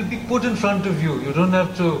see, it will be put in front of you. You don't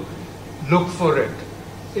have to look for it.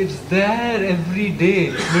 It's there every day,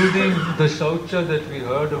 including the shaucha that we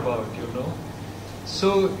heard about,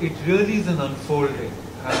 So it really is an unfolding.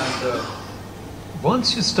 And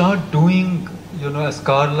once you start doing, as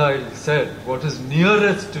Carlyle said, what is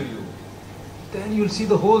nearest to you, then you'll see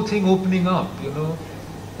the whole thing opening up,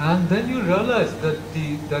 And then you realize that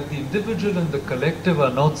the individual and the collective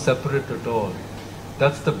are not separate at all.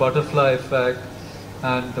 That's the butterfly effect,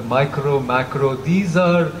 and the micro, macro. These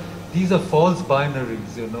are these are false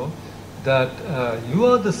binaries, that you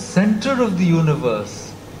are the center of the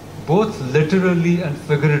universe, both literally and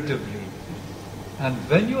figuratively. And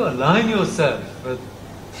when you align yourself with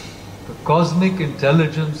the cosmic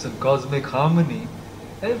intelligence and cosmic harmony,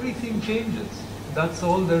 everything changes. That's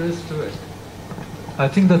all there is to it. I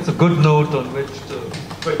think that's a good note on which to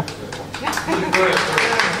quit.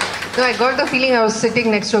 No, I got the feeling I was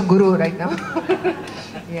sitting next to a guru right now.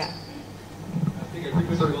 Yeah. I think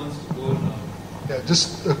everybody wants to go now. Yeah,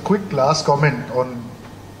 just a quick last comment on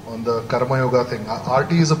the Karma Yoga thing.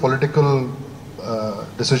 RT is a political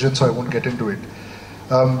decision, so I won't get into it.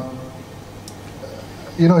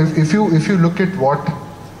 If you look at what,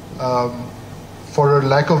 for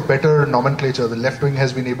lack of better nomenclature, the left wing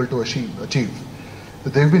has been able to achieve,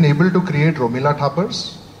 they've been able to create Romila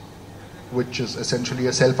Thapars, which is essentially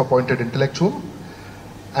a self-appointed intellectual,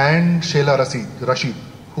 and Sheila Rashid,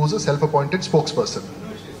 who's a self-appointed spokesperson.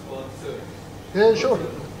 Yeah, sure.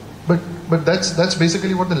 But that's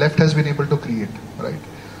basically what the left has been able to create, right?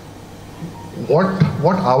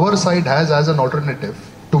 What our side has as an alternative,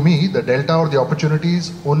 to me, the delta or the opportunity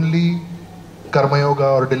is only Karma Yoga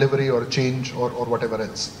or delivery or change or whatever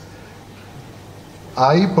else.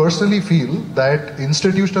 I personally feel that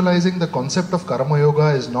institutionalizing the concept of Karma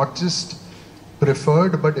Yoga is not just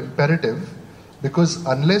preferred but imperative, because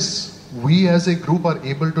unless we as a group are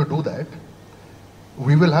able to do that,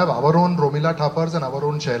 we will have our own Romila Thapars and our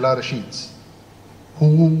own Sheila Rashids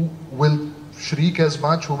who will shriek as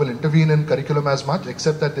much, who will intervene in curriculum as much,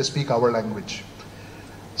 except that they speak our language.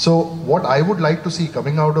 So what I would like to see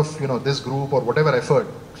coming out of this group or whatever effort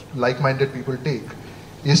like-minded people take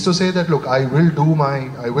is to say that, look, I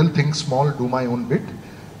will think small, do my own bit,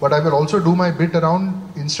 but I will also do my bit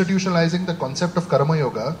around institutionalizing the concept of Karma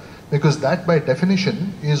Yoga, because that by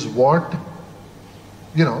definition is what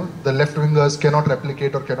the left-wingers cannot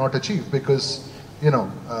replicate or cannot achieve, because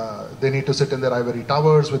they need to sit in their ivory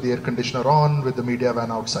towers with the air conditioner on, with the media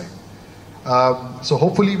van outside. So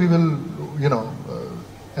hopefully we will,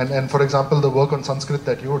 and for example, the work on Sanskrit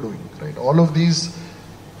that you are doing, right? All of these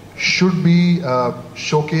should be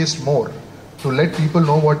showcased more to let people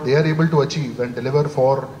know what they are able to achieve and deliver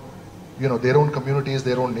for, their own communities,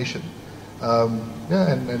 their own nation.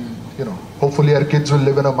 And hopefully our kids will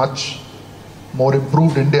live in a much more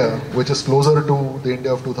improved India, which is closer to the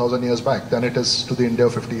India of 2000 years back than it is to the India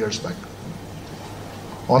of 50 years back.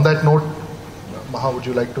 On that note, Maha, would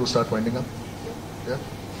you like to start winding up? Yeah.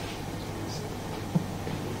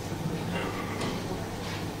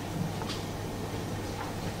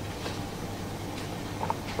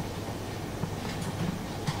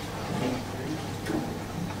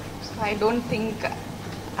 I don't think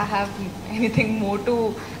I have anything more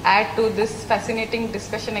to add to this fascinating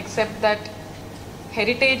discussion, except that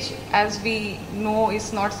heritage, as we know,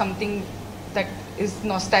 is not something that is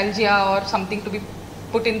nostalgia or something to be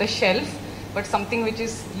put in the shelf, but something which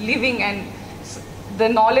is living, and the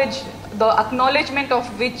knowledge, the acknowledgement of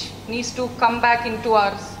which needs to come back into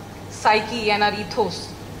our psyche and our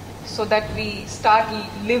ethos, so that we start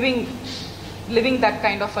living that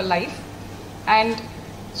kind of a life. And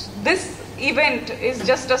this event is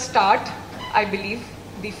just a start, I believe,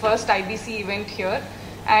 the first IBC event here,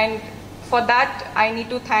 and for that I need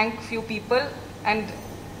to thank few people, and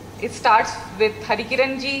it starts with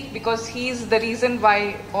Harikiran ji, because he is the reason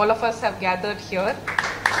why all of us have gathered here.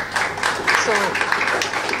 So,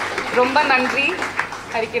 Romba Nandri,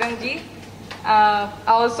 Harikiran ji. I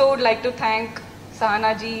also would like to thank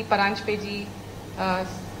Sahana ji, Paranjpe ji, and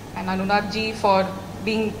Anurag ji for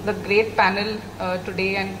being the great panel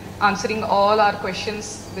today and answering all our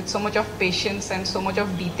questions with so much of patience and so much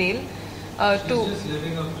of detail. Just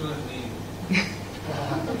living up to her name.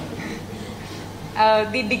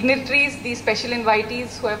 The dignitaries, the special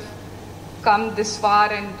invitees who have come this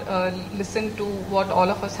far and listened to what all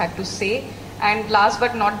of us had to say. And last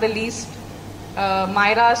but not the least,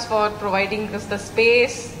 Myras for providing us the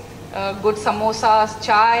space, good samosas,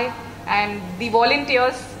 chai, and the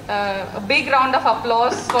volunteers. A big round of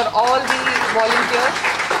applause for all the volunteers.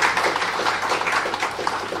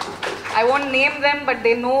 I won't name them, but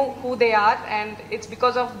they know who they are, and it's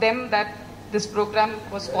because of them that this program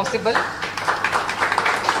was possible.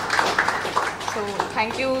 So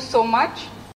thank you so much.